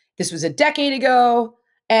 This was a decade ago.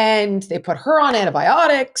 And they put her on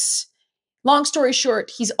antibiotics. Long story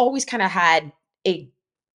short, he's always kind of had a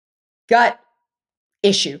gut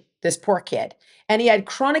issue, this poor kid. And he had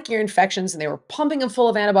chronic ear infections and they were pumping him full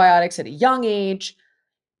of antibiotics at a young age.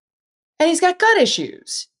 And he's got gut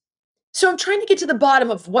issues. So I'm trying to get to the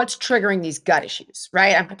bottom of what's triggering these gut issues,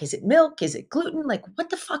 right? I'm like, is it milk? Is it gluten? Like,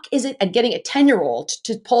 what the fuck is it? And getting a 10-year-old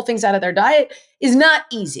to pull things out of their diet is not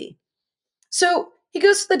easy. So he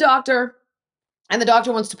goes to the doctor and the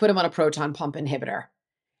doctor wants to put him on a proton pump inhibitor.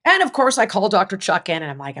 And of course, I call Dr. Chuck in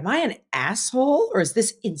and I'm like, am I an asshole or is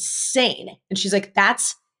this insane? And she's like,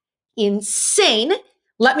 that's insane.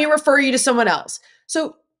 Let me refer you to someone else.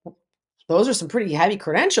 So those are some pretty heavy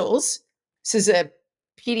credentials. This is a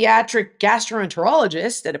pediatric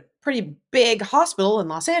gastroenterologist at a pretty big hospital in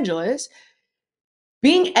Los Angeles.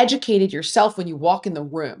 Being educated yourself when you walk in the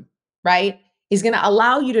room, right, is going to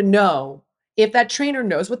allow you to know if that trainer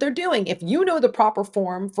knows what they're doing. If you know the proper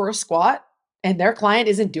form for a squat and their client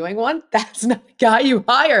isn't doing one, that's not the guy you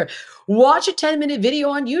hire. Watch a 10-minute video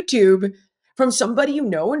on YouTube from somebody you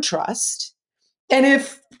know and trust. And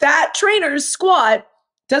if that trainer's squat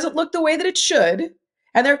doesn't look the way that it should,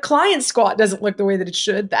 and their client's squat doesn't look the way that it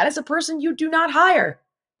should, that is a person you do not hire,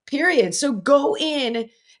 period. So go in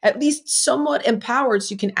at least somewhat empowered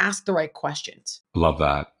so you can ask the right questions. Love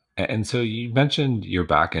that. And so you mentioned your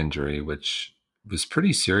back injury, which was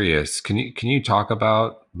pretty serious. Can you talk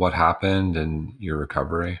about what happened and your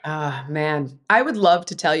recovery? Ah, man, I would love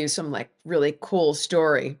to tell you some really cool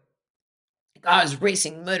story. I was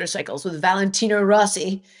racing motorcycles with Valentino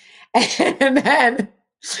Rossi, and then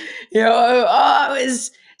I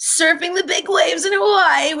was surfing the big waves in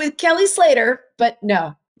Hawaii with Kelly Slater. But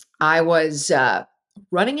no, I was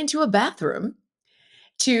running into a bathroom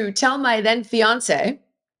to tell my then fiance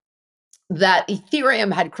that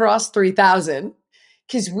Ethereum had crossed 3,000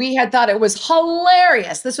 because we had thought it was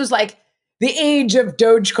hilarious. This was like the age of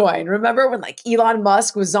Dogecoin. Remember when Elon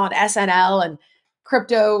Musk was on SNL and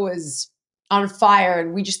crypto was on fire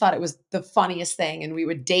and we just thought it was the funniest thing and we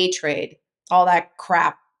would day trade all that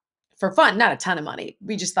crap for fun, not a ton of money.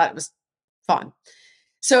 We just thought it was fun.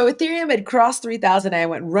 So Ethereum had crossed 3,000 and I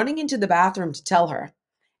went running into the bathroom to tell her.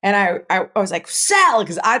 And I was like, sell,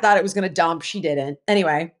 because I thought it was going to dump. She didn't.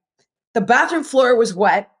 Anyway, the bathroom floor was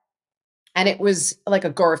wet and it was like a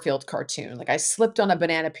Garfield cartoon. Like I slipped on a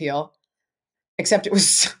banana peel, except it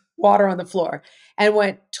was water on the floor, and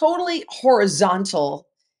went totally horizontal,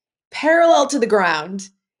 parallel to the ground,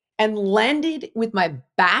 and landed with my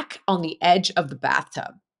back on the edge of the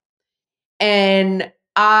bathtub. And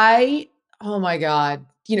oh my God,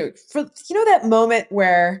 that moment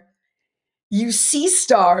where you see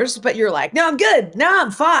stars, but you're like, no, I'm good. No,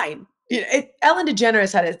 I'm fine. Ellen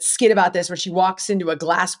DeGeneres had a skit about this where she walks into a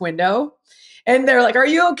glass window And they're like, are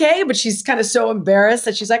you okay? But she's kind of so embarrassed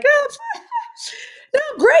that she's like, oh, no,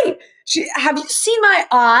 great. Have you seen my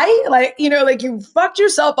eye? Like, like you fucked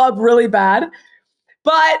yourself up really bad,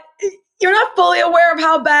 but you're not fully aware of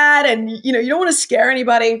how bad, and you don't want to scare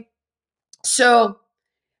anybody. So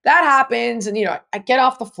that happens, and I get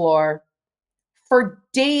off the floor. For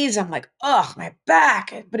days, I'm like, ugh, my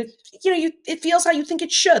back. But it feels how you think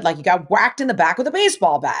it should. Like you got whacked in the back with a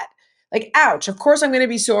baseball bat. Like, ouch. Of course I'm going to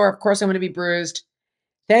be sore. Of course I'm going to be bruised.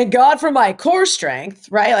 Thank God for my core strength,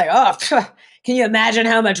 right? Like, oh, can you imagine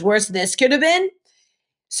how much worse this could have been?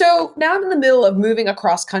 So now I'm in the middle of moving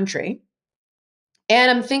across country,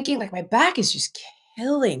 and I'm thinking, like, my back is just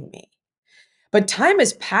killing me. But time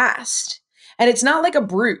has passed, and it's not like a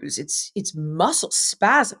bruise. It's muscle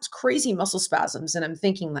spasms, crazy muscle spasms. And I'm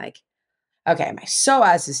thinking, like, okay, my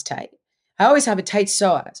psoas is tight. I always have a tight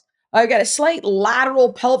psoas. I've got a slight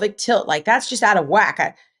lateral pelvic tilt. Like, that's just out of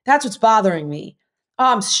whack. That's what's bothering me.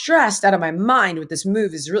 Oh, I'm stressed out of my mind with this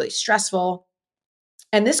move. Is really stressful.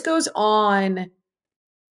 And this goes on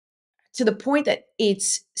to the point that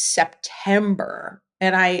it's September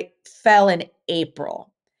and I fell in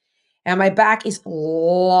April. And my back is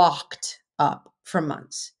locked up for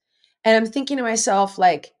months. And I'm thinking to myself,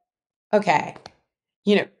 like, okay,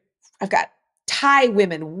 you know, I've got Thai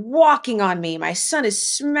women walking on me. My son is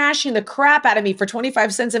smashing the crap out of me for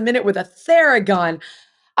 25 cents a minute with a Theragun.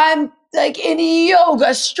 I'm like in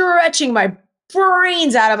yoga, stretching my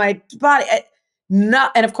brains out of my body.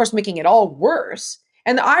 Not, and of course, making it all worse.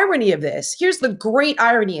 And the irony of this, here's the great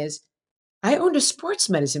irony is I owned a sports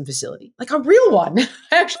medicine facility, like a real one.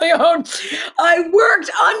 I worked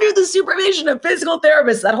under the supervision of physical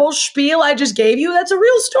therapists. That whole spiel I just gave you, that's a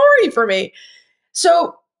real story for me.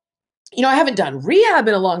 So, I haven't done rehab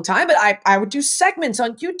in a long time, but I would do segments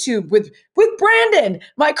on YouTube with Brandon,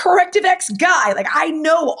 my corrective ex guy. Like, I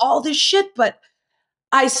know all this shit, but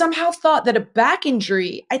I somehow thought that a back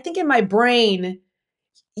injury, I think in my brain,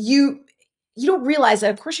 you don't realize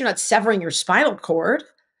that of course you're not severing your spinal cord.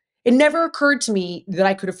 It never occurred to me that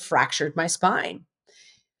I could have fractured my spine.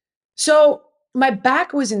 So my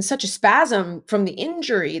back was in such a spasm from the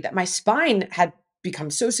injury that my spine had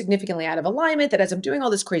become so significantly out of alignment that as I'm doing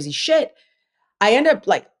all this crazy shit, I end up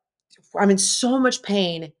like, I'm in so much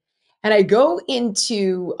pain. And I go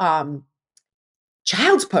into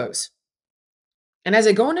child's pose. And as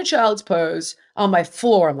I go into child's pose on my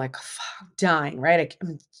floor, I'm like, I'm dying, right?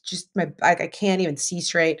 I'm just, I can't even see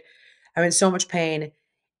straight. I'm in so much pain.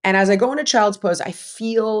 And as I go into child's pose, I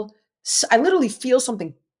literally feel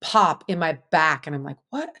something pop in my back. And I'm like,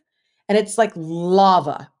 what? And it's like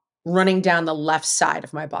lava running down the left side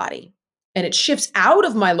of my body. And it shifts out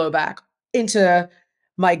of my low back into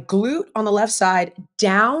my glute on the left side,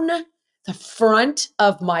 down the front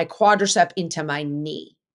of my quadricep into my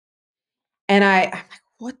knee. And I'm like,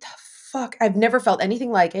 what the fuck? I've never felt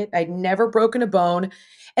anything like it. I'd never broken a bone.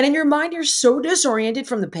 And in your mind, you're so disoriented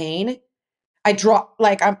from the pain. I drop,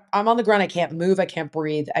 like, I'm on the ground. I can't move. I can't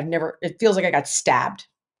breathe. It feels like I got stabbed.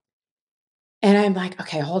 And I'm like,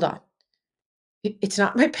 okay, hold on. It's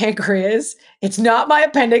not my pancreas. It's not my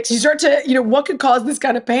appendix. You start to, what could cause this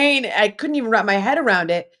kind of pain? I couldn't even wrap my head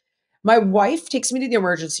around it. My wife takes me to the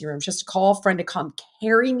emergency room. She has to call a friend to come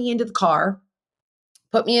carry me into the car,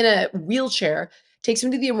 put me in a wheelchair, takes me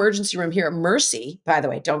to the emergency room here at Mercy. By the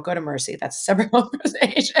way, don't go to Mercy. That's a separate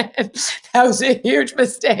conversation. That was a huge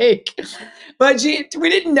mistake. But we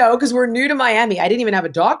didn't know because we're new to Miami. I didn't even have a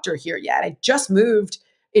doctor here yet. I just moved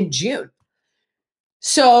in June.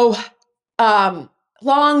 So, to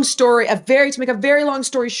make a very long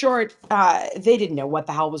story short, they didn't know what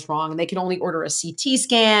the hell was wrong, and they could only order a CT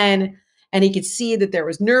scan, and he could see that there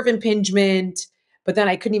was nerve impingement. But then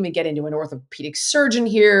I couldn't even get into an orthopedic surgeon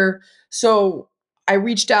here. So I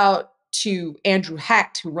reached out to Andrew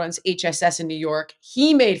Hecht, who runs HSS in New York.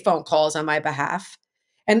 He made phone calls on my behalf.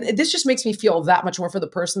 And this just makes me feel that much more for the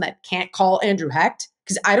person that can't call Andrew Hecht,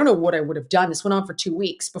 because I don't know what I would have done. This went on for 2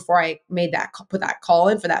 weeks before I put that call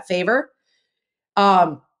in for that favor.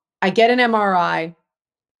 I get an MRI.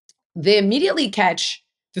 They immediately catch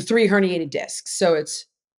the 3 herniated discs. So it's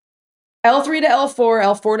L3 to L4,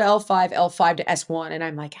 L4 to L5, L5 to S1. And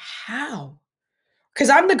I'm like, how?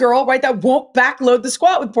 Because I'm the girl, right, that won't backload the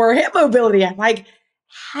squat with poor hip mobility. I'm like,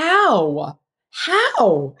 how?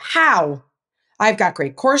 How? I've got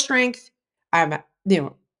great core strength. I'm,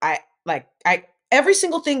 I every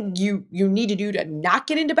single thing you need to do to not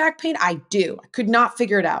get into back pain, I do. I could not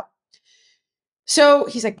figure it out. So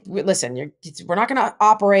he's like, listen, we're not going to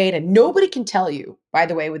operate. And nobody can tell you, by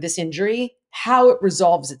the way, with this injury, how it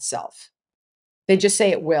resolves itself. They just say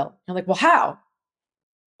it will. You're like, well, how?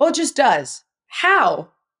 Well, it just does. How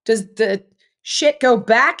does the shit go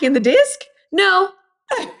back in the disc? No.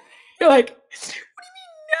 You're like,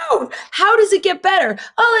 no. How does it get better?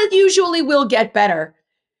 Oh, it usually will get better.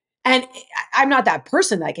 And I'm not that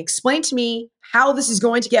person. Like, explain to me how this is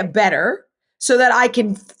going to get better so that I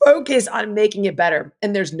can focus on making it better.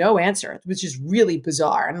 And there's no answer, which is really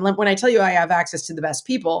bizarre. And when I tell you I have access to the best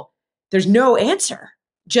people, there's no answer,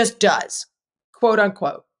 just does, quote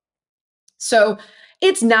unquote. So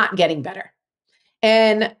it's not getting better.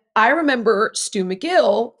 And I remember Stu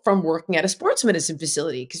McGill from working at a sports medicine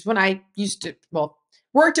facility because when I used to, well,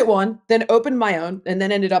 worked at one, then opened my own, and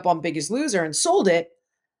then ended up on Biggest Loser and sold it.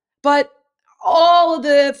 But all of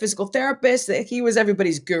the physical therapists, he was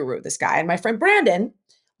everybody's guru, this guy. And my friend Brandon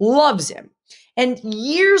loves him. And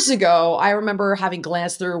years ago, I remember having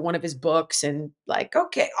glanced through one of his books and like,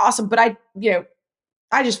 okay, awesome. But I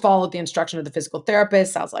just followed the instruction of the physical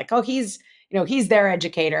therapist. I was like, oh, he's their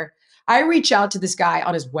educator. I reach out to this guy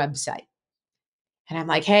on his website and I'm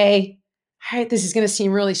like, hey, all right, this is going to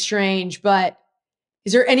seem really strange, but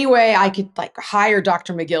is there any way I could like hire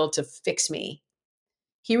Dr. McGill to fix me?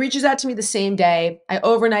 He reaches out to me the same day. I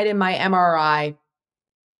overnight in my MRI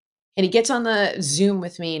and he gets on the Zoom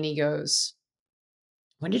with me and he goes,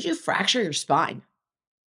 when did you fracture your spine?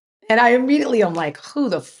 And I immediately am like, who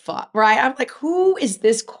the fuck, right? I'm like, who is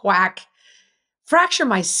this quack fracture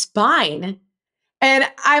my spine? And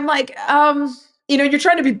I'm like, you're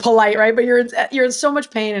trying to be polite, right? But you're in so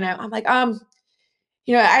much pain. And I'm like, I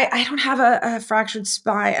don't have a fractured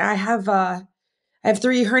spine. I have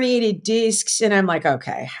 3 herniated discs. And I'm like,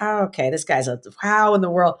 okay, this guy's how in the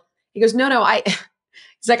world? He goes, no,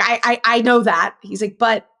 he's like, I know that. He's like,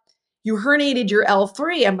 but you herniated your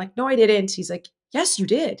L3. I'm like, no, I didn't. He's like, yes, you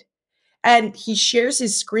did. And he shares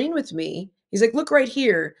his screen with me. He's like, look right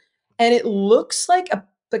here. And it looks like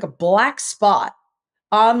a black spot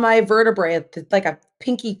on my vertebrae, like a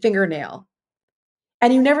pinky fingernail.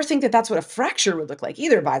 And you never think that that's what a fracture would look like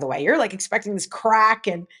either, by the way. You're like expecting this crack.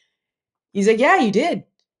 And he's like, yeah, you did.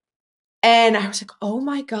 And I was like, oh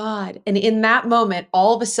my God. And in that moment,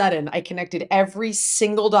 all of a sudden, I connected every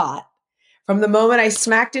single dot from the moment I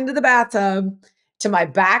smacked into the bathtub to my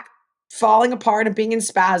back falling apart and being in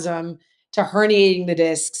spasm to herniating the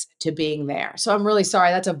discs to being there. So I'm really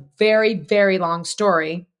sorry. That's a very, very long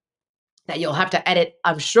story that you'll have to edit,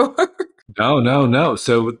 I'm sure. No, no, no.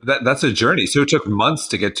 So that's a journey. So it took months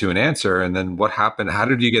to get to an answer, and then what happened? How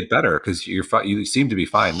did you get better? Because you seem to be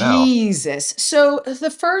fine now. Jesus. So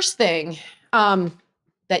the first thing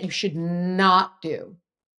that you should not do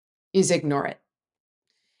is ignore it.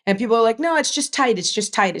 And people are like, no, it's just tight. It's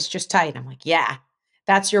just tight. It's just tight. I'm like, yeah,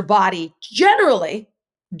 that's your body generally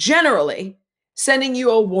sending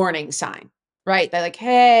you a warning sign, right? They're like,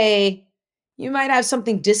 hey, you might have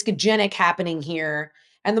something discogenic happening here.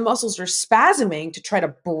 And the muscles are spasming to try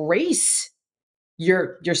to brace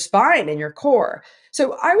your spine and your core.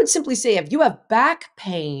 So I would simply say if you have back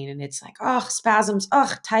pain and it's like, oh, spasms,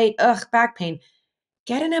 ugh, tight, ugh, back pain,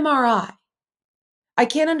 get an MRI. I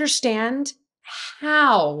can't understand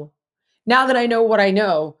how, now that I know what I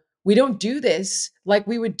know, we don't do this like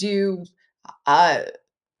we would do, uh,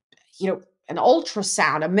 an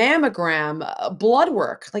ultrasound, a mammogram, blood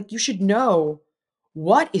work. Like you should know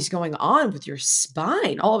what is going on with your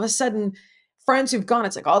spine. All of a sudden, friends who've gone,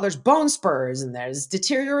 it's like, oh, there's bone spurs and there's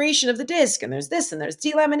deterioration of the disc and there's this and there's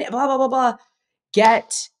delaminate, blah, blah, blah, blah.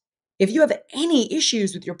 If you have any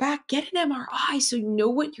issues with your back, get an MRI so you know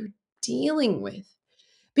what you're dealing with.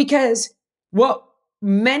 Because what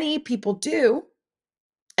many people do,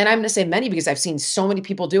 and I'm going to say many because I've seen so many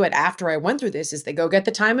people do it after I went through this, is they go get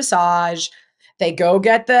the Thai massage, they go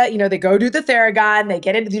get they go do the Theragun, they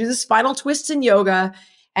get into do the spinal twists and yoga,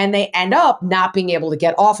 and they end up not being able to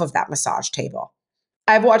get off of that massage table.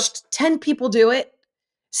 I've watched 10 people do it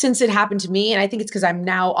since it happened to me, and I think it's because I'm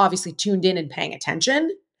now obviously tuned in and paying attention.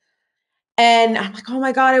 And I'm like, oh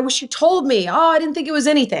my God, I wish you told me. Oh, I didn't think it was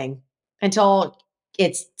anything until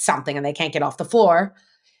it's something and they can't get off the floor.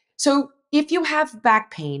 So if you have back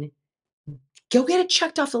pain, go get it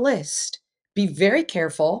checked off the list. Be very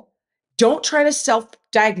careful. Don't try to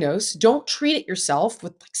self-diagnose. Don't treat it yourself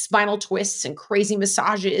with like spinal twists and crazy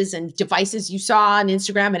massages and devices you saw on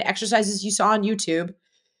Instagram and exercises you saw on YouTube.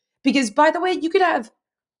 Because by the way, you could have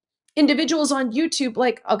individuals on YouTube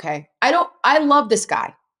like, okay, I love this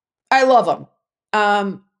guy. I love him.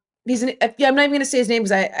 I'm not even going to say his name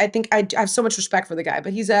because I think I have so much respect for the guy,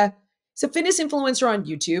 but he's a fitness influencer on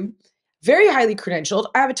YouTube, very highly credentialed.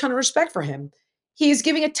 I have a ton of respect for him. He's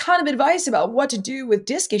giving a ton of advice about what to do with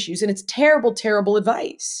disc issues, and it's terrible, terrible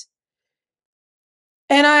advice.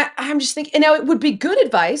 And I'm just thinking, and now it would be good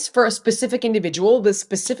advice for a specific individual with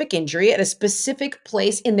specific injury at a specific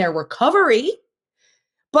place in their recovery.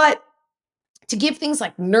 But to give things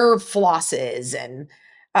like nerve flosses and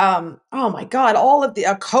oh my God, all of the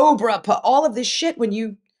a cobra, all of this shit when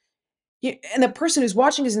and the person who's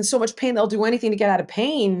watching is in so much pain, they'll do anything to get out of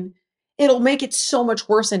pain. It'll make it so much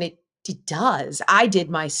worse. And it does. I did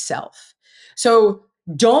myself. So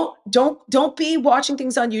don't be watching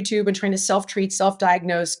things on YouTube and trying to self-treat,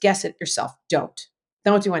 self-diagnose, guess it yourself. Don't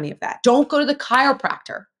do any of that. Don't go to the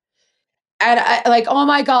chiropractor. And like, oh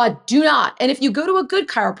my God, do not. And if you go to a good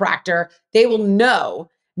chiropractor, they will know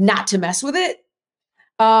not to mess with it.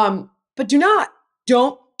 But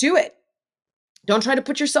don't do it. Don't try to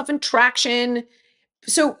put yourself in traction.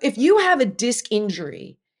 So if you have a disc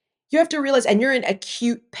injury, you have to realize, and you're in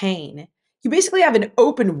acute pain, you basically have an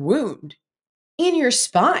open wound in your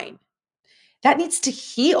spine that needs to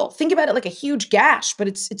heal. Think about it like a huge gash, but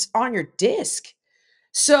it's on your disc.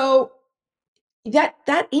 So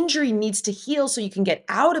that injury needs to heal so you can get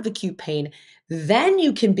out of acute pain. Then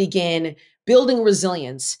you can begin building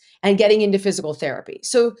resilience and getting into physical therapy.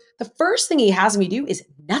 So the first thing he has me do is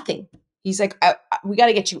nothing. He's like, we got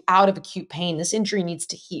to get you out of acute pain. This injury needs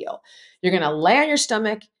to heal. You're going to lay on your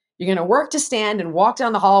stomach. You're going to work to stand and walk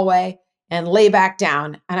down the hallway and lay back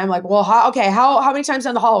down. And I'm like, well, how many times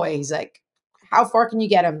down the hallway? He's like, how far can you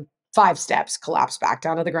get him? 5 steps, collapse back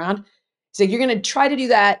down to the ground. He's like, you're going to try to do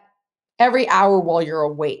that every hour while you're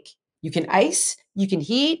awake. You can ice, you can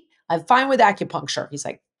heat. I'm fine with acupuncture. He's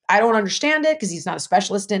like, I don't understand it because he's not a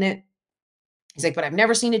specialist in it. He's like, but I've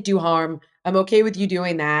never seen it do harm. I'm okay with you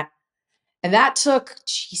doing that. And that took,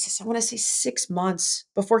 Jesus, I want to say 6 months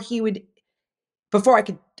before I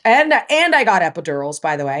could, and I got epidurals,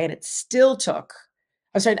 by the way, and it still took,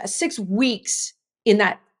 I'm sorry, 6 weeks in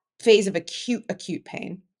that phase of acute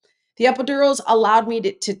pain. The epidurals allowed me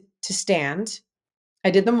to stand. I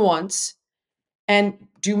did them once and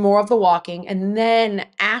do more of the walking. And then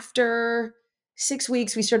after 6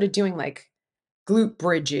 weeks, we started doing like glute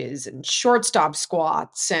bridges and shortstop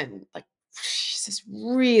squats and like this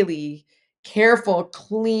really careful,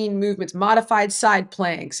 clean movements, modified side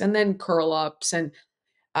planks, and then curl ups. And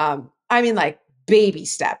I mean, like baby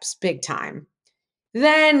steps, big time.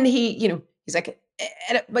 Then he's like,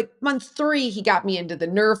 at like month 3, he got me into the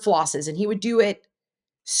nerve flosses and he would do it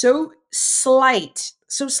so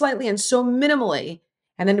slightly and so minimally.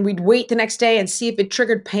 And then we'd wait the next day and see if it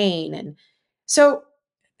triggered pain. And so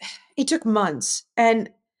it took months. And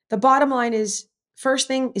the bottom line is, first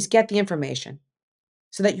thing is get the information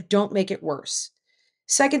so that you don't make it worse.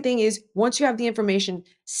 Second thing is, once you have the information,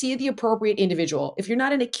 see the appropriate individual. If you're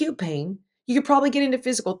not in acute pain, you could probably get into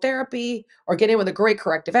physical therapy or get in with a great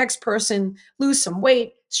corrective X person, lose some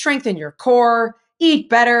weight, strengthen your core, eat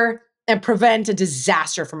better, and prevent a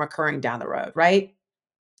disaster from occurring down the road, right?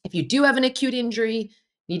 If you do have an acute injury,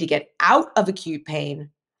 you need to get out of acute pain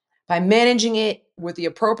by managing it with the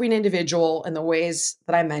appropriate individual in the ways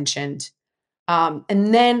that I mentioned.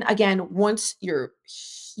 And then again, once you're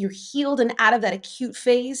healed and out of that acute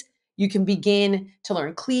phase, you can begin to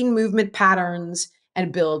learn clean movement patterns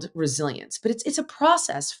and build resilience. But it's a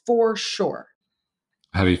process for sure.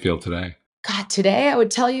 How do you feel today? God, today I would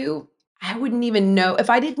tell you, I wouldn't even know if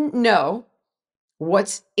I didn't know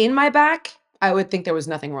what's in my back, I would think there was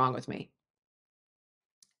nothing wrong with me.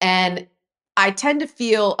 And I tend to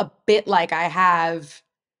feel a bit like I have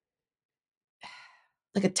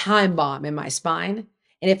like a time bomb in my spine.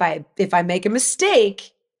 And if I make a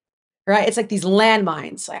mistake, right, it's like these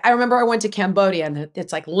landmines. Like, I remember I went to Cambodia and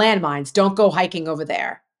it's like landmines, don't go hiking over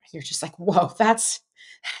there. You're just like, whoa, that's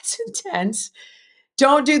intense.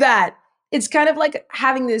 Don't do that. It's kind of like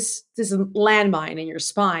having this landmine in your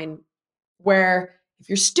spine where if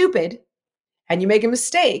you're stupid and you make a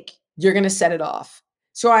mistake, you're going to set it off.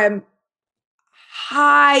 So I am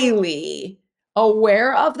highly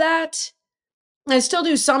aware of that. I still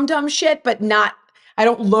do some dumb shit, but not, I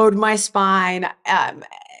don't load my spine,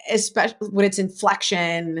 especially when it's in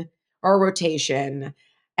flexion or rotation.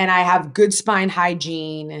 And I have good spine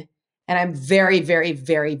hygiene and I'm very, very,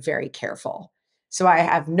 very, very careful. So I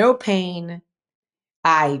have no pain.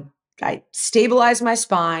 I stabilize my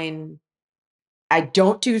spine. I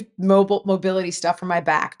don't do mobility stuff for my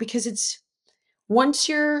back because it's once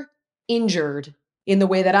you're injured in the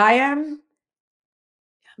way that I am.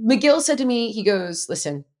 McGill said to me, he goes,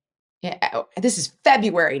 listen, yeah, this is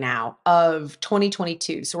February now of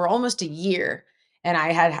 2022. So we're almost a year. And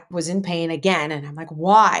I was in pain again. And I'm like,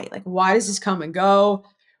 why? Like, why does this come and go?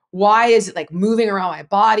 Why is it like moving around my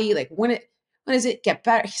body? Like when does it get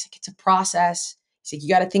better? He's like, it's a process. He's like, you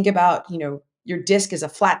got to think about, your disc is a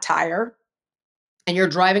flat tire. and you're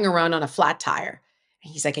driving around on a flat tire.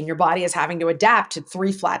 And he's like, and your body is having to adapt to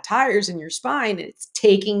 3 flat tires in your spine, and it's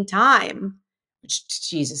taking time, which,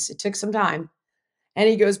 Jesus, it took some time. And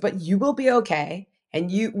he goes, but you will be okay. And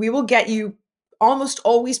we will get you almost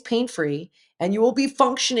always pain free, and you will be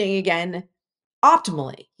functioning again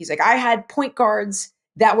optimally. He's like, I had point guards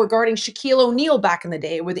that were guarding Shaquille O'Neal back in the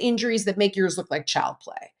day with injuries that make yours look like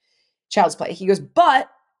child's play. He goes, but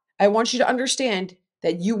I want you to understand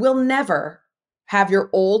that you will never have your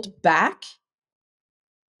old back.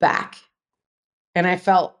 And I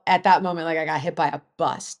felt at that moment like I got hit by a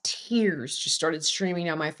bus. Tears just started streaming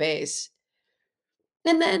down my face.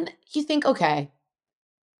 And then you think, okay,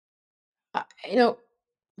 you know,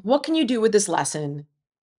 what can you do with this lesson?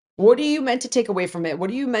 What are you meant to take away from it? What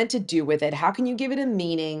are you meant to do with it? How can you give it a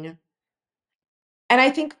meaning? And I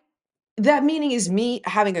think that meaning is me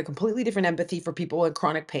having a completely different empathy for people in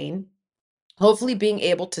chronic pain, hopefully being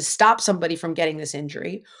able to stop somebody from getting this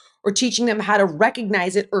injury, or teaching them how to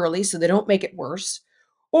recognize it early so they don't make it worse,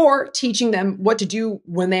 or teaching them what to do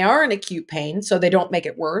when they are in acute pain so they don't make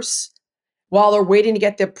it worse while they're waiting to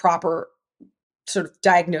get the proper sort of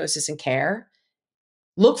diagnosis and care.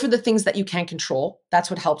 Look for the things that you can control.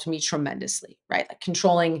 That's what helped me tremendously, right? Like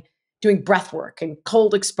controlling, doing breath work and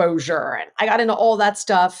cold exposure. And I got into all that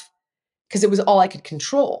stuff because it was all I could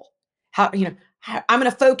control. I'm going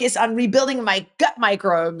to focus on rebuilding my gut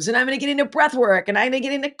microbes, and I'm going to get into breath work, and I'm going to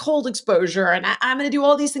get into cold exposure, and I'm going to do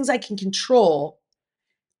all these things I can control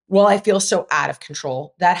while I feel so out of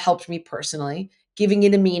control. That helped me personally. Giving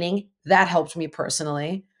it a meaning, that helped me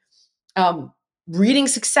personally. Reading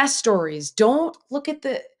success stories. Don't look at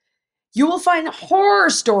you will find horror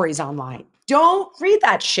stories online. Don't read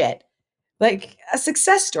that shit. Like a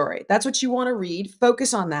success story. That's what you want to read.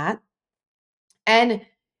 Focus on that. And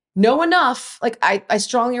know enough. Like I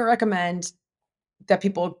strongly recommend that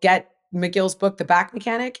people get McGill's book, The Back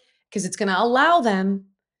Mechanic, because it's going to allow them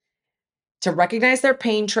to recognize their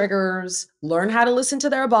pain triggers, learn how to listen to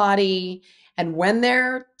their body, and when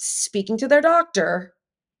they're speaking to their doctor,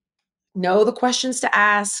 know the questions to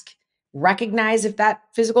ask, recognize if that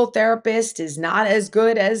physical therapist is not as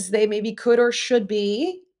good as they maybe could or should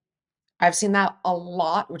be. I've seen that a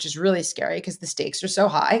lot, which is really scary because the stakes are so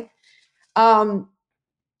high.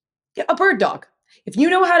 A bird dog. If you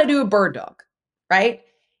know how to do a bird dog, right?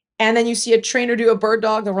 And then you see a trainer do a bird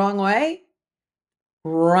dog the wrong way,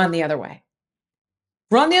 run the other way.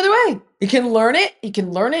 Run the other way. You can learn it. You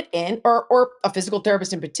can learn it in, or a physical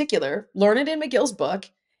therapist in particular, learn it in McGill's book.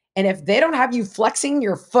 And if they don't have you flexing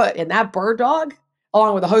your foot in that bird dog,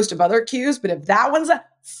 along with a host of other cues, but if that one's a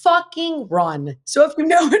fucking run. So if you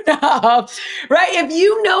know enough, right? If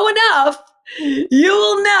you know enough, you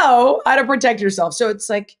will know how to protect yourself. So it's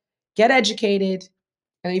like, get educated.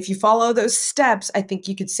 And if you follow those steps, I think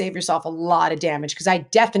you could save yourself a lot of damage, because I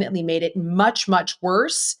definitely made it much, much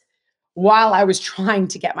worse while I was trying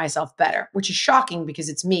to get myself better, which is shocking because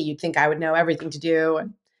it's me. You'd think I would know everything to do,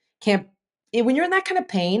 and can't. When you're in that kind of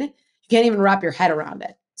pain, you can't even wrap your head around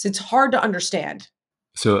it. So it's hard to understand.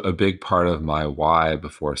 So a big part of my why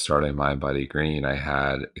before starting mindbodygreen, I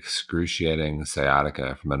had excruciating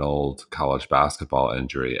sciatica from an old college basketball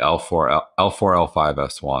injury, L4, L4, L5,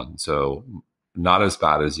 S1. So not as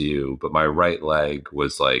bad as you, but my right leg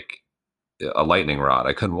was like a lightning rod.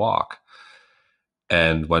 I couldn't walk.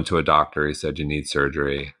 And went to a doctor. He said, you need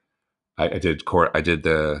surgery. I did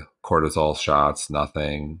the cortisol shots,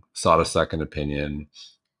 nothing. Sought a second opinion.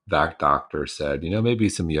 That doctor said, maybe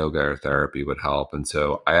some yoga or therapy would help. And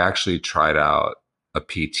so I actually tried out a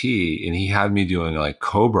PT, and he had me doing like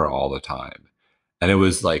Cobra all the time. And it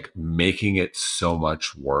was like making it so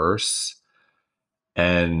much worse.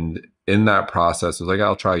 And in that process, I was like,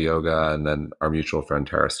 I'll try yoga. And then our mutual friend,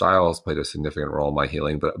 Tara Stiles, played a significant role in my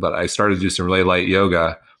healing. But I started to do some really light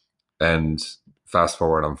yoga, and fast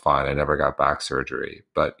forward, I'm fine. I never got back surgery.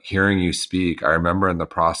 But hearing you speak, I remember in the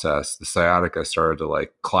process, the sciatica started to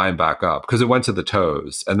like climb back up because it went to the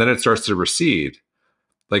toes, and then it starts to recede.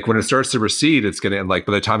 Like when it starts to recede, it's getting like,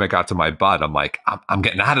 by the time it got to my butt, I'm like, I'm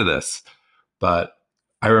getting out of this. But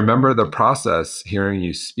I remember the process, hearing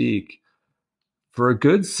you speak. For a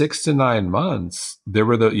good 6 to 9 months,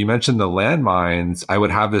 you mentioned the landmines. I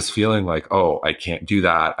would have this feeling like, oh, I can't do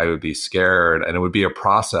that. I would be scared. And it would be a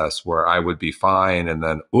process where I would be fine. And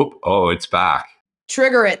then, it's back.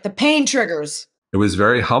 Trigger it. The pain triggers. It was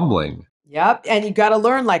very humbling. Yep. And you got to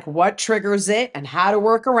learn like what triggers it and how to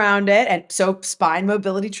work around it. And so spine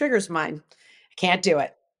mobility triggers mine. I can't do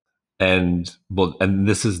it. And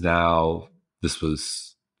this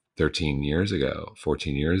was 13 years ago,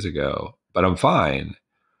 14 years ago, but I'm fine.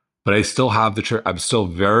 But I still have I'm still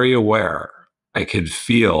very aware. I could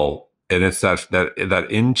feel And it's that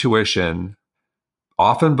intuition,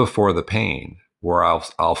 often before the pain, where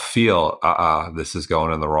I'll feel, this is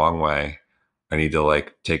going in the wrong way. I need to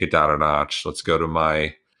like take it down a notch. Let's go to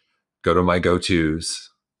my go-tos,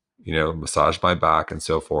 massage my back and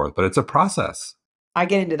so forth. But it's a process. I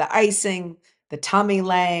get into the icing, the tummy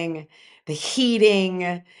laying, the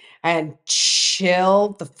heating, and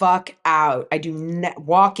chill the fuck out. I do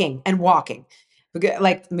walking and walking.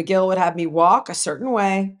 Like McGill would have me walk a certain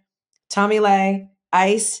way, tummy lay,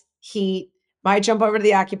 ice, heat, might jump over to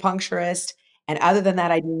the acupuncturist. And other than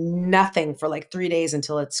that, I do nothing for like 3 days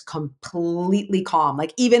until it's completely calm.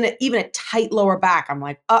 Like even a tight lower back, I'm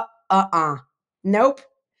like, nope,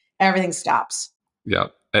 everything stops. Yeah.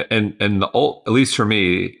 And the old, at least for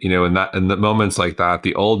me, in the moments like that,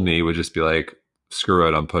 the old me would just be like, screw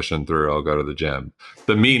it, I'm pushing through. I'll go to the gym.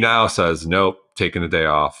 The me now says, nope, taking a day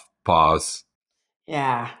off, pause.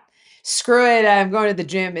 Yeah. Screw it. I'm going to the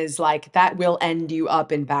gym is like that will end you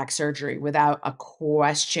up in back surgery without a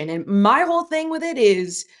question. And my whole thing with it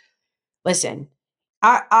is listen,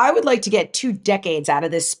 I would like to get 2 decades out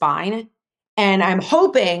of this spine. And I'm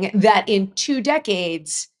hoping that in 2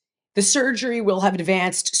 decades, the surgery will have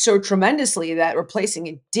advanced so tremendously that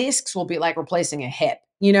replacing discs will be like replacing a hip,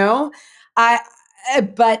 you know? I,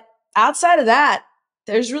 but outside of that,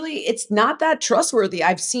 it's not that trustworthy.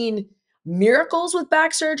 I've seen miracles with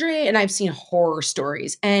back surgery and I've seen horror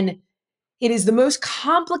stories. And it is the most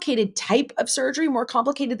complicated type of surgery, more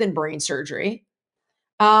complicated than brain surgery.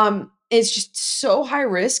 It's just so high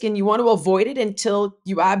risk and you want to avoid it until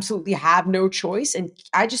you absolutely have no choice. And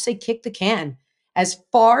I just say kick the can as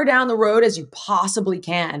far down the road as you possibly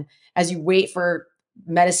can as you wait for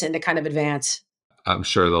medicine to kind of advance. I'm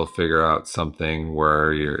sure they'll figure out something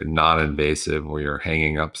where you're non-invasive, where you're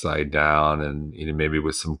hanging upside down and maybe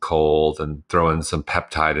with some cold and throw in some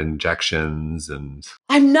peptide injections and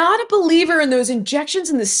I'm not a believer in those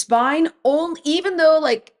injections in the spine, only even though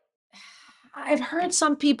like I've heard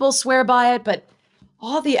some people swear by it, but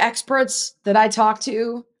all the experts that I talk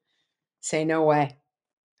to say no way.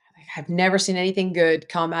 I've never seen anything good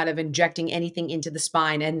come out of injecting anything into the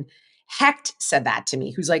spine. And Hecht said that to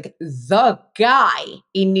me, who's like the guy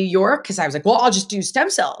in New York. Cause I was like, well, I'll just do stem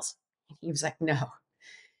cells. And he was like,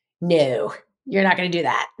 no, you're not going to do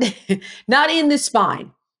that. Not in the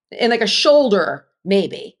spine, in like a shoulder,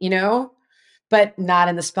 maybe, but not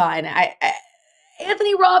in the spine.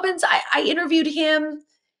 Anthony Robbins, I interviewed him.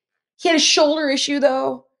 He had a shoulder issue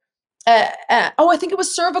though. I think it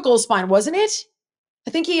was cervical spine, wasn't it? I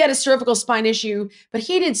think he had a cervical spine issue, but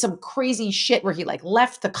he did some crazy shit where he like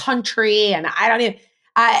left the country, and I don't even.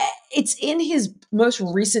 It's in his most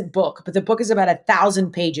recent book, but the book is about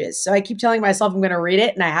 1,000 pages. So I keep telling myself I'm going to read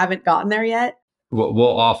it, and I haven't gotten there yet.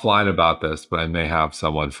 we'll offline about this, but I may have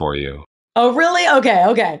someone for you. Oh, really? Okay,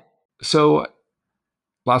 okay. So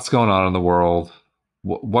lots going on in the world.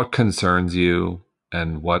 What concerns you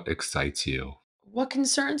and what excites you? What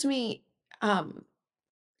concerns me,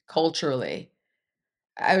 culturally,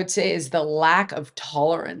 I would say, is the lack of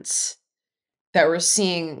tolerance that we're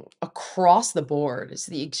seeing across the board. Is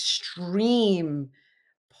the extreme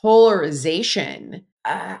polarization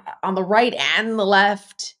on the right and the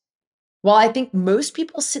left. While I think most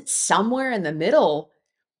people sit somewhere in the middle,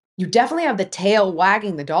 you definitely have the tail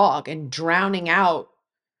wagging the dog and drowning out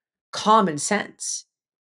common sense.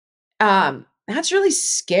 That's really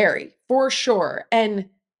scary for sure. And,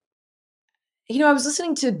 I was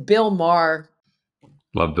listening to Bill Maher.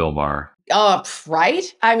 Love Bill Maher. Right?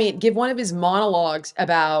 I mean, give one of his monologues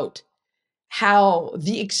about how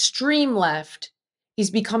the extreme left is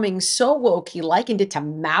becoming so woke, he likened it to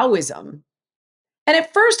Maoism. And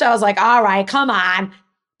at first I was like, all right, come on.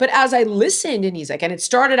 But as I listened, and he's like, and it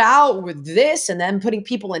started out with this and then putting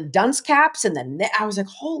people in dunce caps. And then I was like,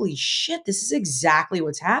 holy shit, this is exactly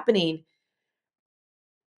what's happening.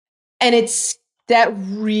 And that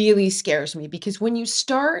really scares me because when you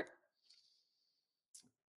start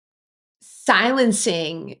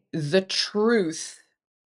silencing the truth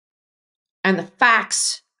and the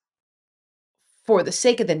facts for the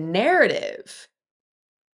sake of the narrative,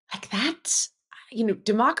 like that's,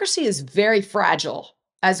 democracy is very fragile,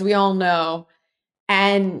 as we all know.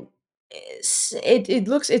 And it's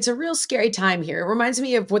a real scary time here. It reminds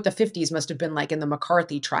me of what the 50s must have been like in the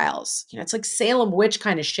McCarthy trials. It's like Salem witch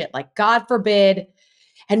kind of shit, like God forbid.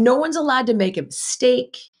 And no one's allowed to make a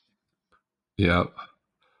mistake. Yeah.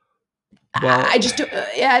 I Well, just,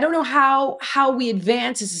 yeah, I don't know how we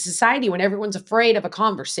advance as a society when everyone's afraid of a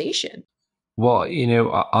conversation.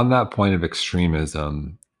 on that point of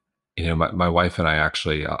extremism, my wife and I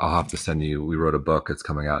actually, I'll have to send you, we wrote a book. It's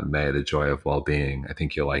coming out in May, The Joy of Well-Being. I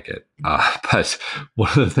think you'll like it. But one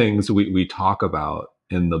of the things we talk about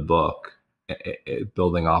in the book,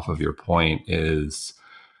 building off of your point, is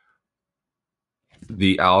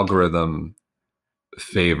the algorithm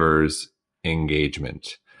favors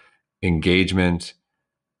engagement. Engagement,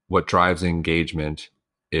 what drives engagement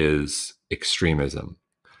is extremism.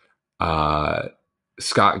 Uh,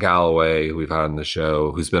 Scott Galloway, who we've had on the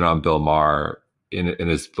show, who's been on Bill Maher, in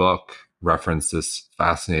his book, referenced this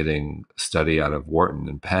fascinating study out of Wharton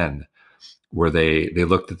and Penn, where they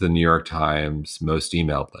looked at the New York Times most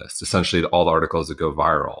emailed list, essentially all the articles that go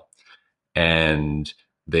viral, and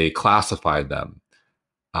they classified them: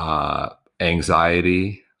 uh,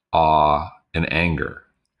 anxiety, awe, and anger.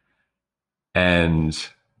 And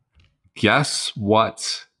guess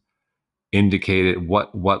what indicated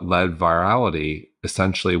what led virality?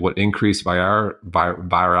 Essentially, what increased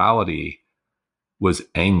virality was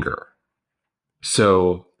anger.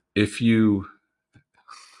 So if you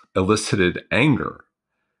elicited anger,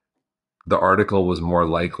 the article was more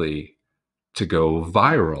likely to go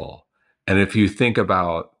viral. And if you think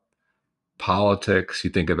about politics,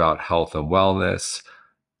 you think about health and wellness,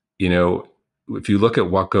 you know, if you look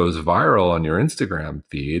at what goes viral on your Instagram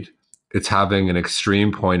feed, it's having an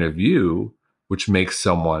extreme point of view, which makes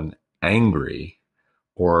someone angry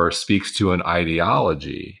or speaks to an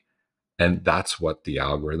ideology. And that's what the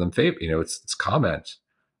algorithm favors. It's comment,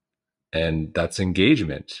 and that's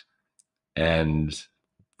engagement. And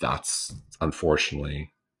that's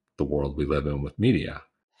unfortunately the world we live in with media.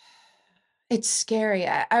 It's scary.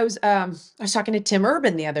 I was talking to Tim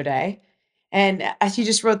Urban the other day, and as he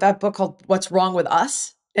just wrote that book called "What's Wrong with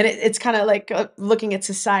Us," and it's kind of like looking at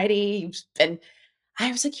society. And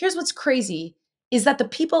I was like, here's what's crazy is that the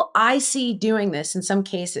people I see doing this in some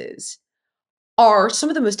cases are some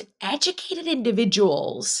of the most educated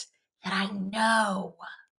individuals that I know.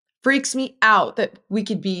 Freaks me out that we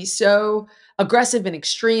could be so aggressive and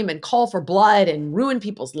extreme and call for blood and ruin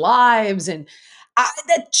people's lives. And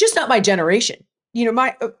that's just not my generation.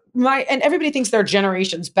 My and everybody thinks their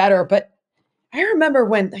generation's better, but I remember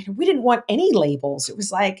when we didn't want any labels. It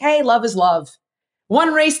was like, hey, love is love.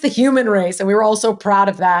 One race, the human race. And we were all so proud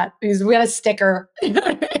of that because we had a sticker.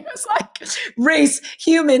 It was like race,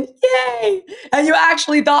 human, yay. And you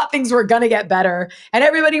actually thought things were going to get better and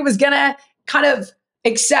everybody was going to kind of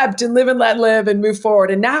accept and live and let live and move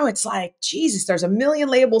forward. And now it's like, Jesus, there's a million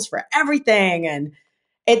labels for everything. And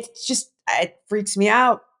it freaks me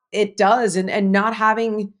out. It does. And not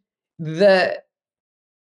having the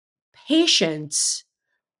patience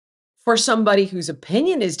for somebody whose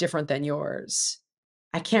opinion is different than yours.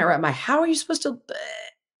 I can't wrap my how are you supposed to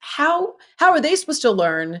how are they supposed to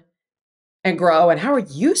learn and grow and how are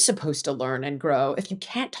you supposed to learn and grow if you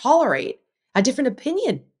can't tolerate a different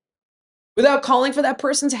opinion without calling for that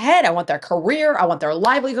person's head? I want their career, I want their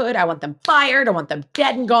livelihood, I want them fired, I want them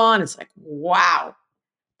dead and gone. It's like, wow.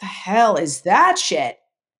 The hell is that shit?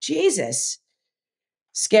 Jesus.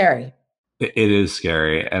 Scary. It is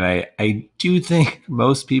scary. And I do think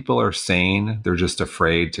most people are sane. They're just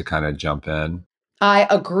afraid to kind of jump in. I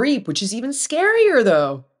agree, which is even scarier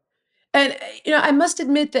though. And I must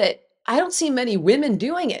admit that I don't see many women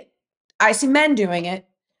doing it. I see men doing it.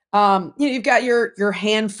 You've got your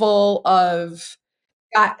handful of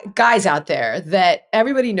guys out there that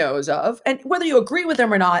everybody knows of, and whether you agree with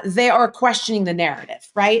them or not, they are questioning the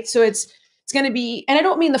narrative, right? So it's going to be, and I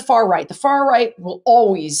don't mean the far right. The far right will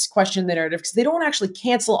always question the narrative because they don't actually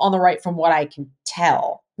cancel on the right, from what I can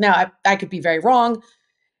tell. Now, I could be very wrong,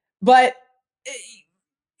 but eh,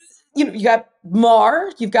 you got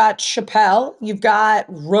Maher, you've got Chappelle, you've got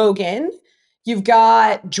Rogan, you've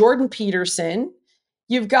got Jordan Peterson,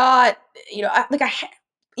 you've got like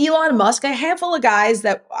Elon Musk, a handful of guys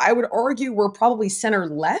that I would argue were probably center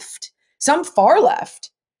left, some far left,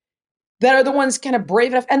 that are the ones kind of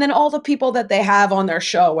brave enough, and then all the people that they have on their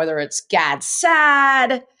show, whether it's Gad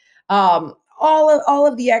Sad, all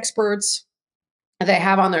of the experts that they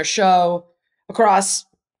have on their show across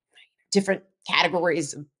different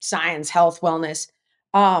categories of science, health, wellness,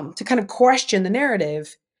 to kind of question the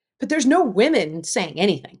narrative. But there's no women saying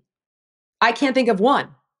anything. I can't think of one,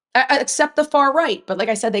 except the far right. But like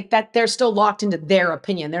I said, they're still locked into their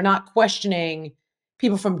opinion. They're not questioning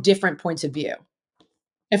people from different points of view.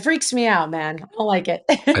 It freaks me out, man. I don't like it.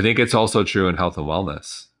 I think it's also true in health and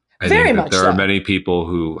wellness. I Very think that much there are so. many people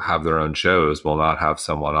who have their own shows will not have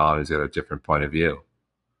someone on who's got a different point of view,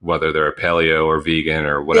 whether they're paleo or vegan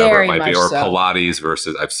or whatever it Very might be, much or so. Pilates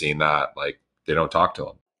versus, I've seen that. Like, they don't talk to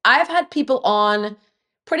them. I've had people on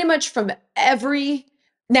pretty much from every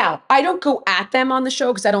Now, I don't go at them on the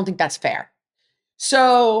show because I don't think that's fair.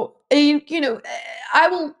 So, I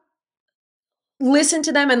will listen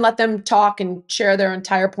to them and let them talk and share their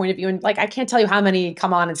entire point of view. And like, I can't tell you how many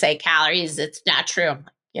come on and say calories. It's not true. I'm like,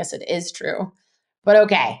 yes, it is true, but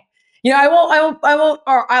okay.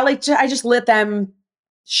 Or I just let them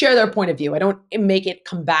share their point of view. I don't make it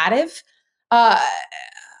combative. Because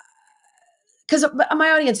my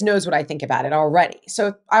audience knows what I think about it already.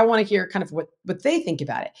 So I want to hear kind of what they think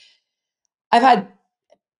about it. I've had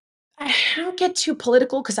I don't get too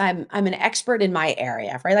political because I'm an expert in my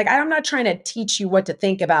area, right? Like I'm not trying to teach you what to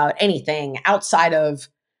think about anything outside of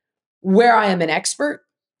where I am an expert.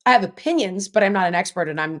 I have opinions, but I'm not an expert,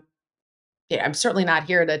 and I'm certainly not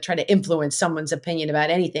here to try to influence someone's opinion about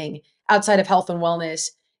anything outside of health and wellness,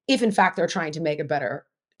 if in fact they're trying to make a better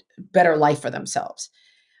life for themselves.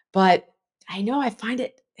 But I know I find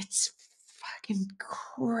it's fucking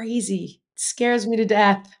crazy. It scares me to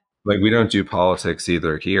death. Like we don't do politics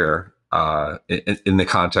either here. In the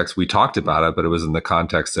context we talked about it, but it was in the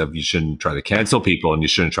context of you shouldn't try to cancel people and you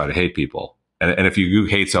shouldn't try to hate people. And if you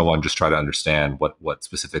hate someone, just try to understand what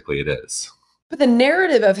specifically it is. But the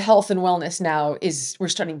narrative of health and wellness now is we're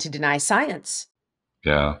starting to deny science.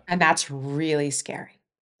 Yeah. And that's really scary.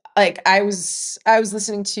 Like I was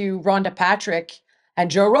listening to Rhonda Patrick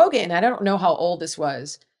and Joe Rogan. I don't know how old this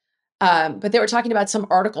was. But they were talking about some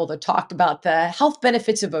article that talked about the health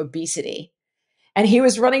benefits of obesity. And he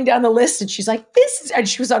was running down the list and she's like, and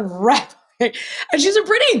she was unraveling. And she's a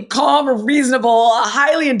pretty calm, reasonable,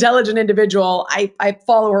 highly intelligent individual. I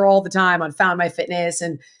follow her all the time on Found My Fitness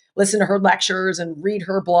and listen to her lectures and read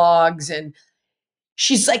her blogs. And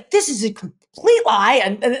she's like, this is a complete lie.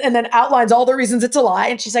 And then outlines all the reasons it's a lie.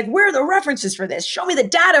 And she's like, where are the references for this? Show me the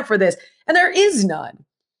data for this. And there is none.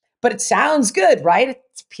 But it sounds good, right?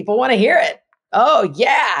 People want to hear it. Oh,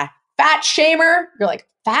 yeah. Fat shamer. You're like,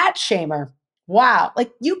 fat shamer. Wow.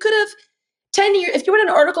 Like you could have 10 years, if you read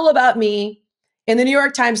an article about me in the New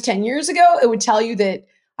York Times 10 years ago, it would tell you that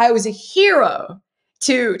I was a hero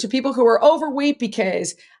to people who were overweight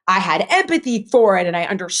because I had empathy for it and I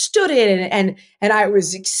understood it and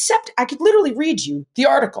I could literally read you the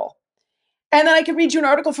article. And then I could read you an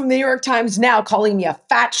article from the New York Times now calling me a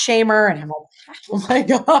fat shamer. And I'm like, oh my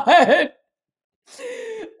God.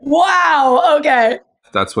 Wow. Okay.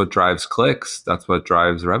 That's what drives clicks. That's what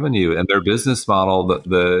drives revenue. And their business model,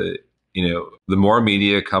 the more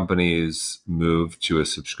media companies move to a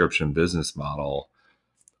subscription business model,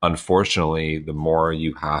 unfortunately, the more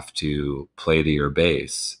you have to play to your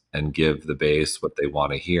base and give the base what they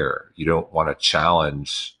want to hear. You don't want to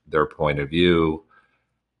challenge their point of view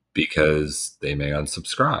because they may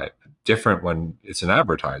unsubscribe. Different when it's an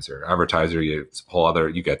advertiser. Advertiser, you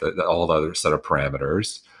get the whole other set of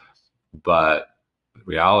parameters. But the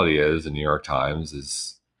reality is, the New York Times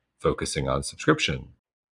is focusing on subscription.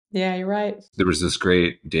 Yeah, you're right. There was this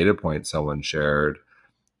great data point someone shared.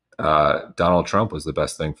 Donald Trump was the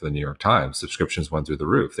best thing for the New York Times. Subscriptions went through the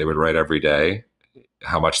roof. They would write every day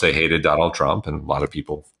how much they hated Donald Trump, and a lot of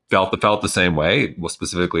people felt the same way. Well,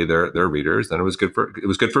 specifically their readers. And it was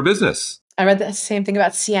good for business. I read the same thing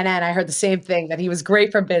about CNN. I heard the same thing that he was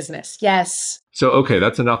great for business. Yes. So, okay,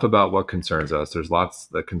 that's enough about what concerns us. There's lots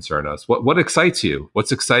that concern us. What excites you?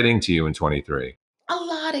 What's exciting to you in 23? A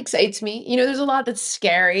lot excites me. There's a lot that's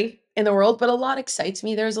scary in the world, but a lot excites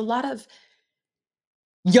me. There's a lot of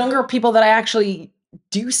younger people that I actually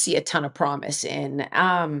do see a ton of promise in.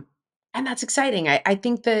 And that's exciting. I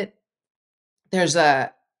think that there's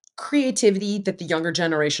a creativity that the younger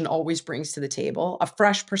generation always brings to the table, a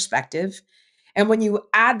fresh perspective. And when you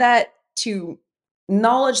add that to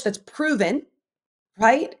knowledge that's proven,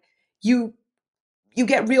 right? You you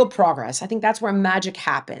get real progress. I think that's where magic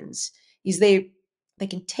happens. Is they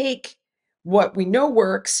can take what we know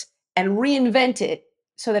works and reinvent it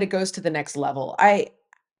so that it goes to the next level. I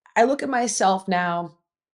look at myself now,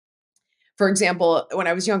 for example, when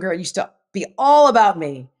I was younger, it used to be all about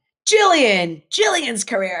me. Jillian's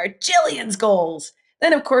career, Jillian's goals.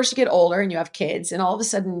 Then, of course, you get older and you have kids, and all of a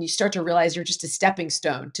sudden you start to realize you're just a stepping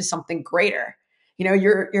stone to something greater.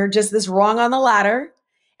 You're just this rung on the ladder,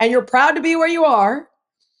 and you're proud to be where you are.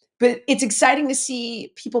 But it's exciting to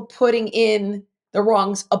see people putting in the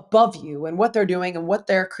rungs above you and what they're doing and what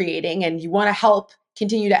they're creating, and you want to help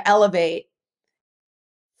continue to elevate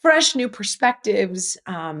fresh new perspectives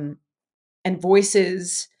and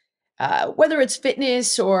voices, whether it's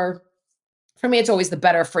fitness or for me, it's always the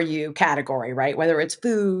better for you category, right? Whether it's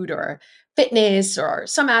food or fitness or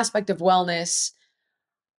some aspect of wellness.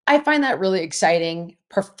 I find that really exciting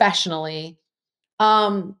professionally.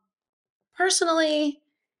 Um, Personally,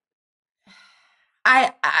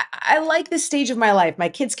 I like this stage of my life. My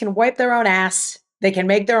kids can wipe their own ass. They can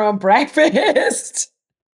make their own breakfast.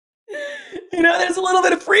 There's a little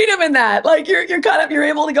bit of freedom in that. Like you're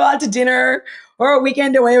able to go out to dinner or a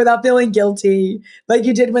weekend away without feeling guilty, like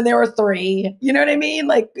you did when they were 3. You know what I mean?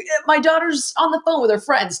 Like my daughter's on the phone with her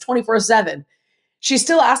friends 24/7. She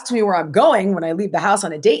still asks me where I'm going when I leave the house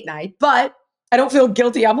on a date night, but I don't feel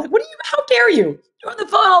guilty. I'm like, how dare you? You're on the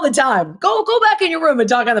phone all the time. Go back in your room and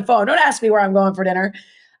talk on the phone. Don't ask me where I'm going for dinner.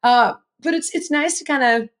 But it's nice to kind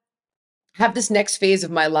of have this next phase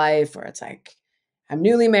of my life where it's like, I'm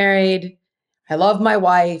newly married. I love my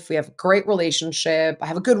wife. We have a great relationship. I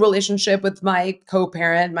have a good relationship with my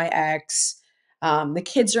co-parent, my ex. The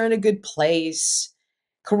kids are in a good place.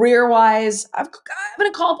 Career-wise, I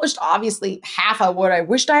haven't accomplished obviously half of what I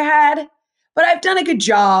wished I had, but I've done a good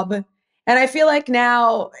job. And I feel like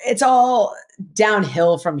now it's all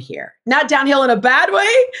downhill from here. Not downhill in a bad way,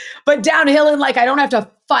 but downhill in like I don't have to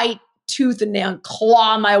fight tooth and nail and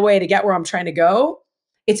claw my way to get where I'm trying to go.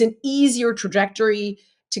 It's an easier trajectory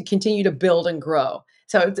to continue to build and grow.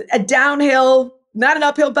 So it's a downhill, not an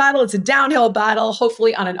uphill battle. It's a downhill battle,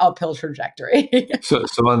 hopefully on an uphill trajectory. So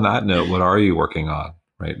on that note, what are you working on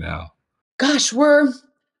right now? Gosh, we're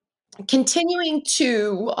continuing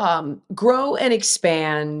to grow and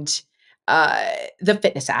expand the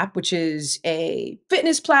fitness app, which is a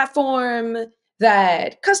fitness platform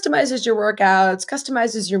that customizes your workouts,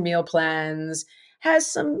 customizes your meal plans, has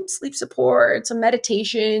some sleep support, some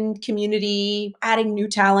meditation community, adding new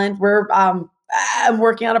talent. I'm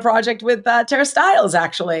working on a project with Tara Stiles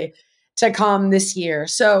actually to come this year.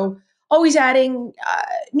 So always adding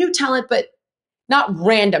new talent, but not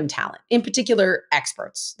random talent, in particular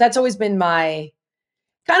experts. That's always been my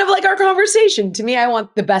kind of like our conversation. To me, I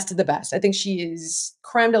want the best of the best. I think she is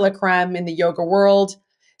creme de la creme in the yoga world.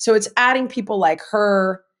 So it's adding people like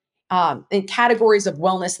her in categories of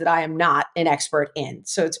wellness that I am not an expert in.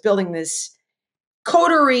 So it's building this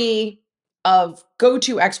coterie of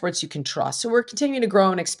go-to experts you can trust. So we're continuing to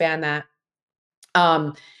grow and expand that.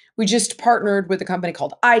 We just partnered with a company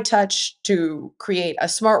called iTouch to create a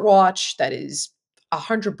smartwatch that is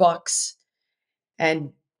 $100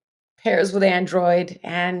 and pairs with Android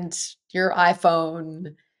and your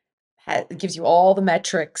iPhone. It gives you all the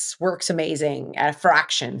metrics, works amazing at a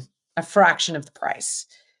fraction of the price.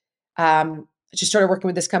 I just started working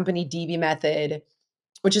with this company, DB Method,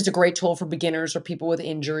 which is a great tool for beginners or people with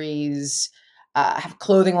injuries. I have a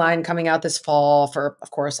clothing line coming out this fall for, of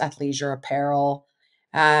course, athleisure apparel.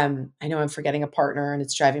 I know I'm forgetting a partner and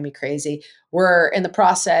it's driving me crazy. We're in the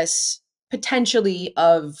process potentially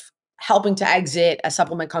of helping to exit a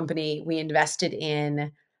supplement company we invested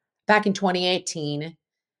in back in 2018.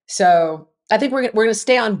 So I think we're going to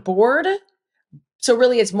stay on board. So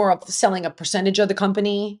really it's more of selling a percentage of the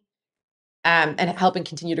company and helping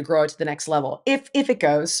continue to grow it to the next level if it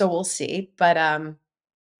goes. So we'll see. But I'm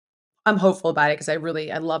hopeful about it because I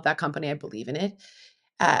love that company. I believe in it.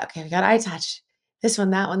 Okay, we got iTouch. This one,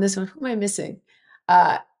 that one, this one. Who am I missing?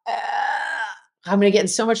 Uh, uh, I'm gonna get in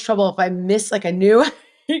so much trouble if I miss like a new.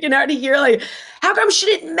 You can already hear like, how come she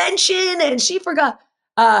didn't mention and she forgot?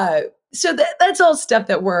 So that's all stuff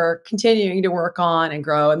that we're continuing to work on and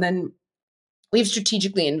grow. And then we've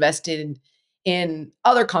strategically invested in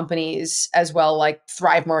other companies as well, like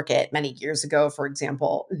Thrive Market many years ago, for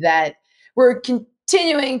example, that we're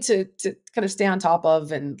continuing to kind of stay on top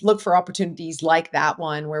of and look for opportunities like that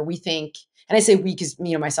one where we think, and I say we because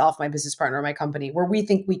myself, my business partner, my company, where we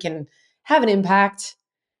think we can have an impact,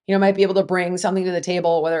 might be able to bring something to the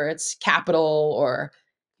table, whether it's capital or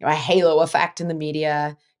a halo effect in the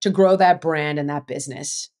media to grow that brand and that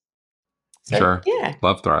business. So Sure. yeah.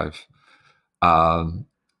 Love Thrive.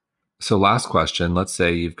 So last question, let's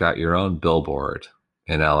say you've got your own billboard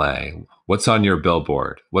in LA. What's on your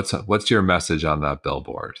billboard? What's your message on that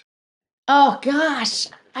billboard? Oh gosh,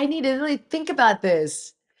 I need to really think about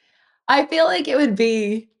this. I feel like it would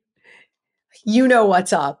be,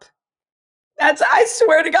 what's up. I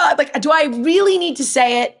swear to God, like, do I really need to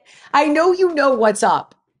say it? I know what's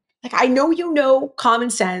up. Like, I know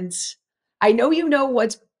common sense. I know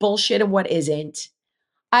what's bullshit and what isn't.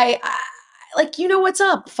 I like, what's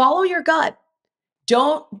up. Follow your gut.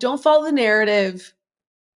 Don't follow the narrative.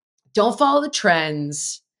 Don't follow the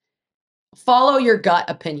trends. Follow your gut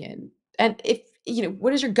opinion. And if,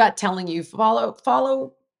 what is your gut telling you?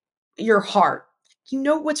 Follow your heart. You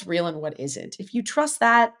know what's real and what isn't. If you trust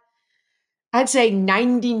that, I'd say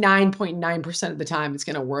 99.9% of the time it's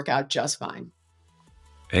going to work out just fine.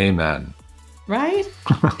 Amen. Right?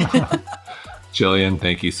 Jillian,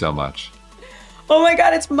 thank you so much. Oh my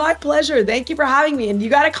God, it's my pleasure. Thank you for having me. And you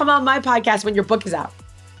got to come on my podcast when your book is out.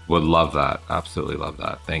 Would love that. Absolutely love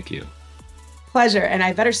that. Thank you. Pleasure. And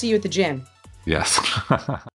I better see you at the gym. Yes.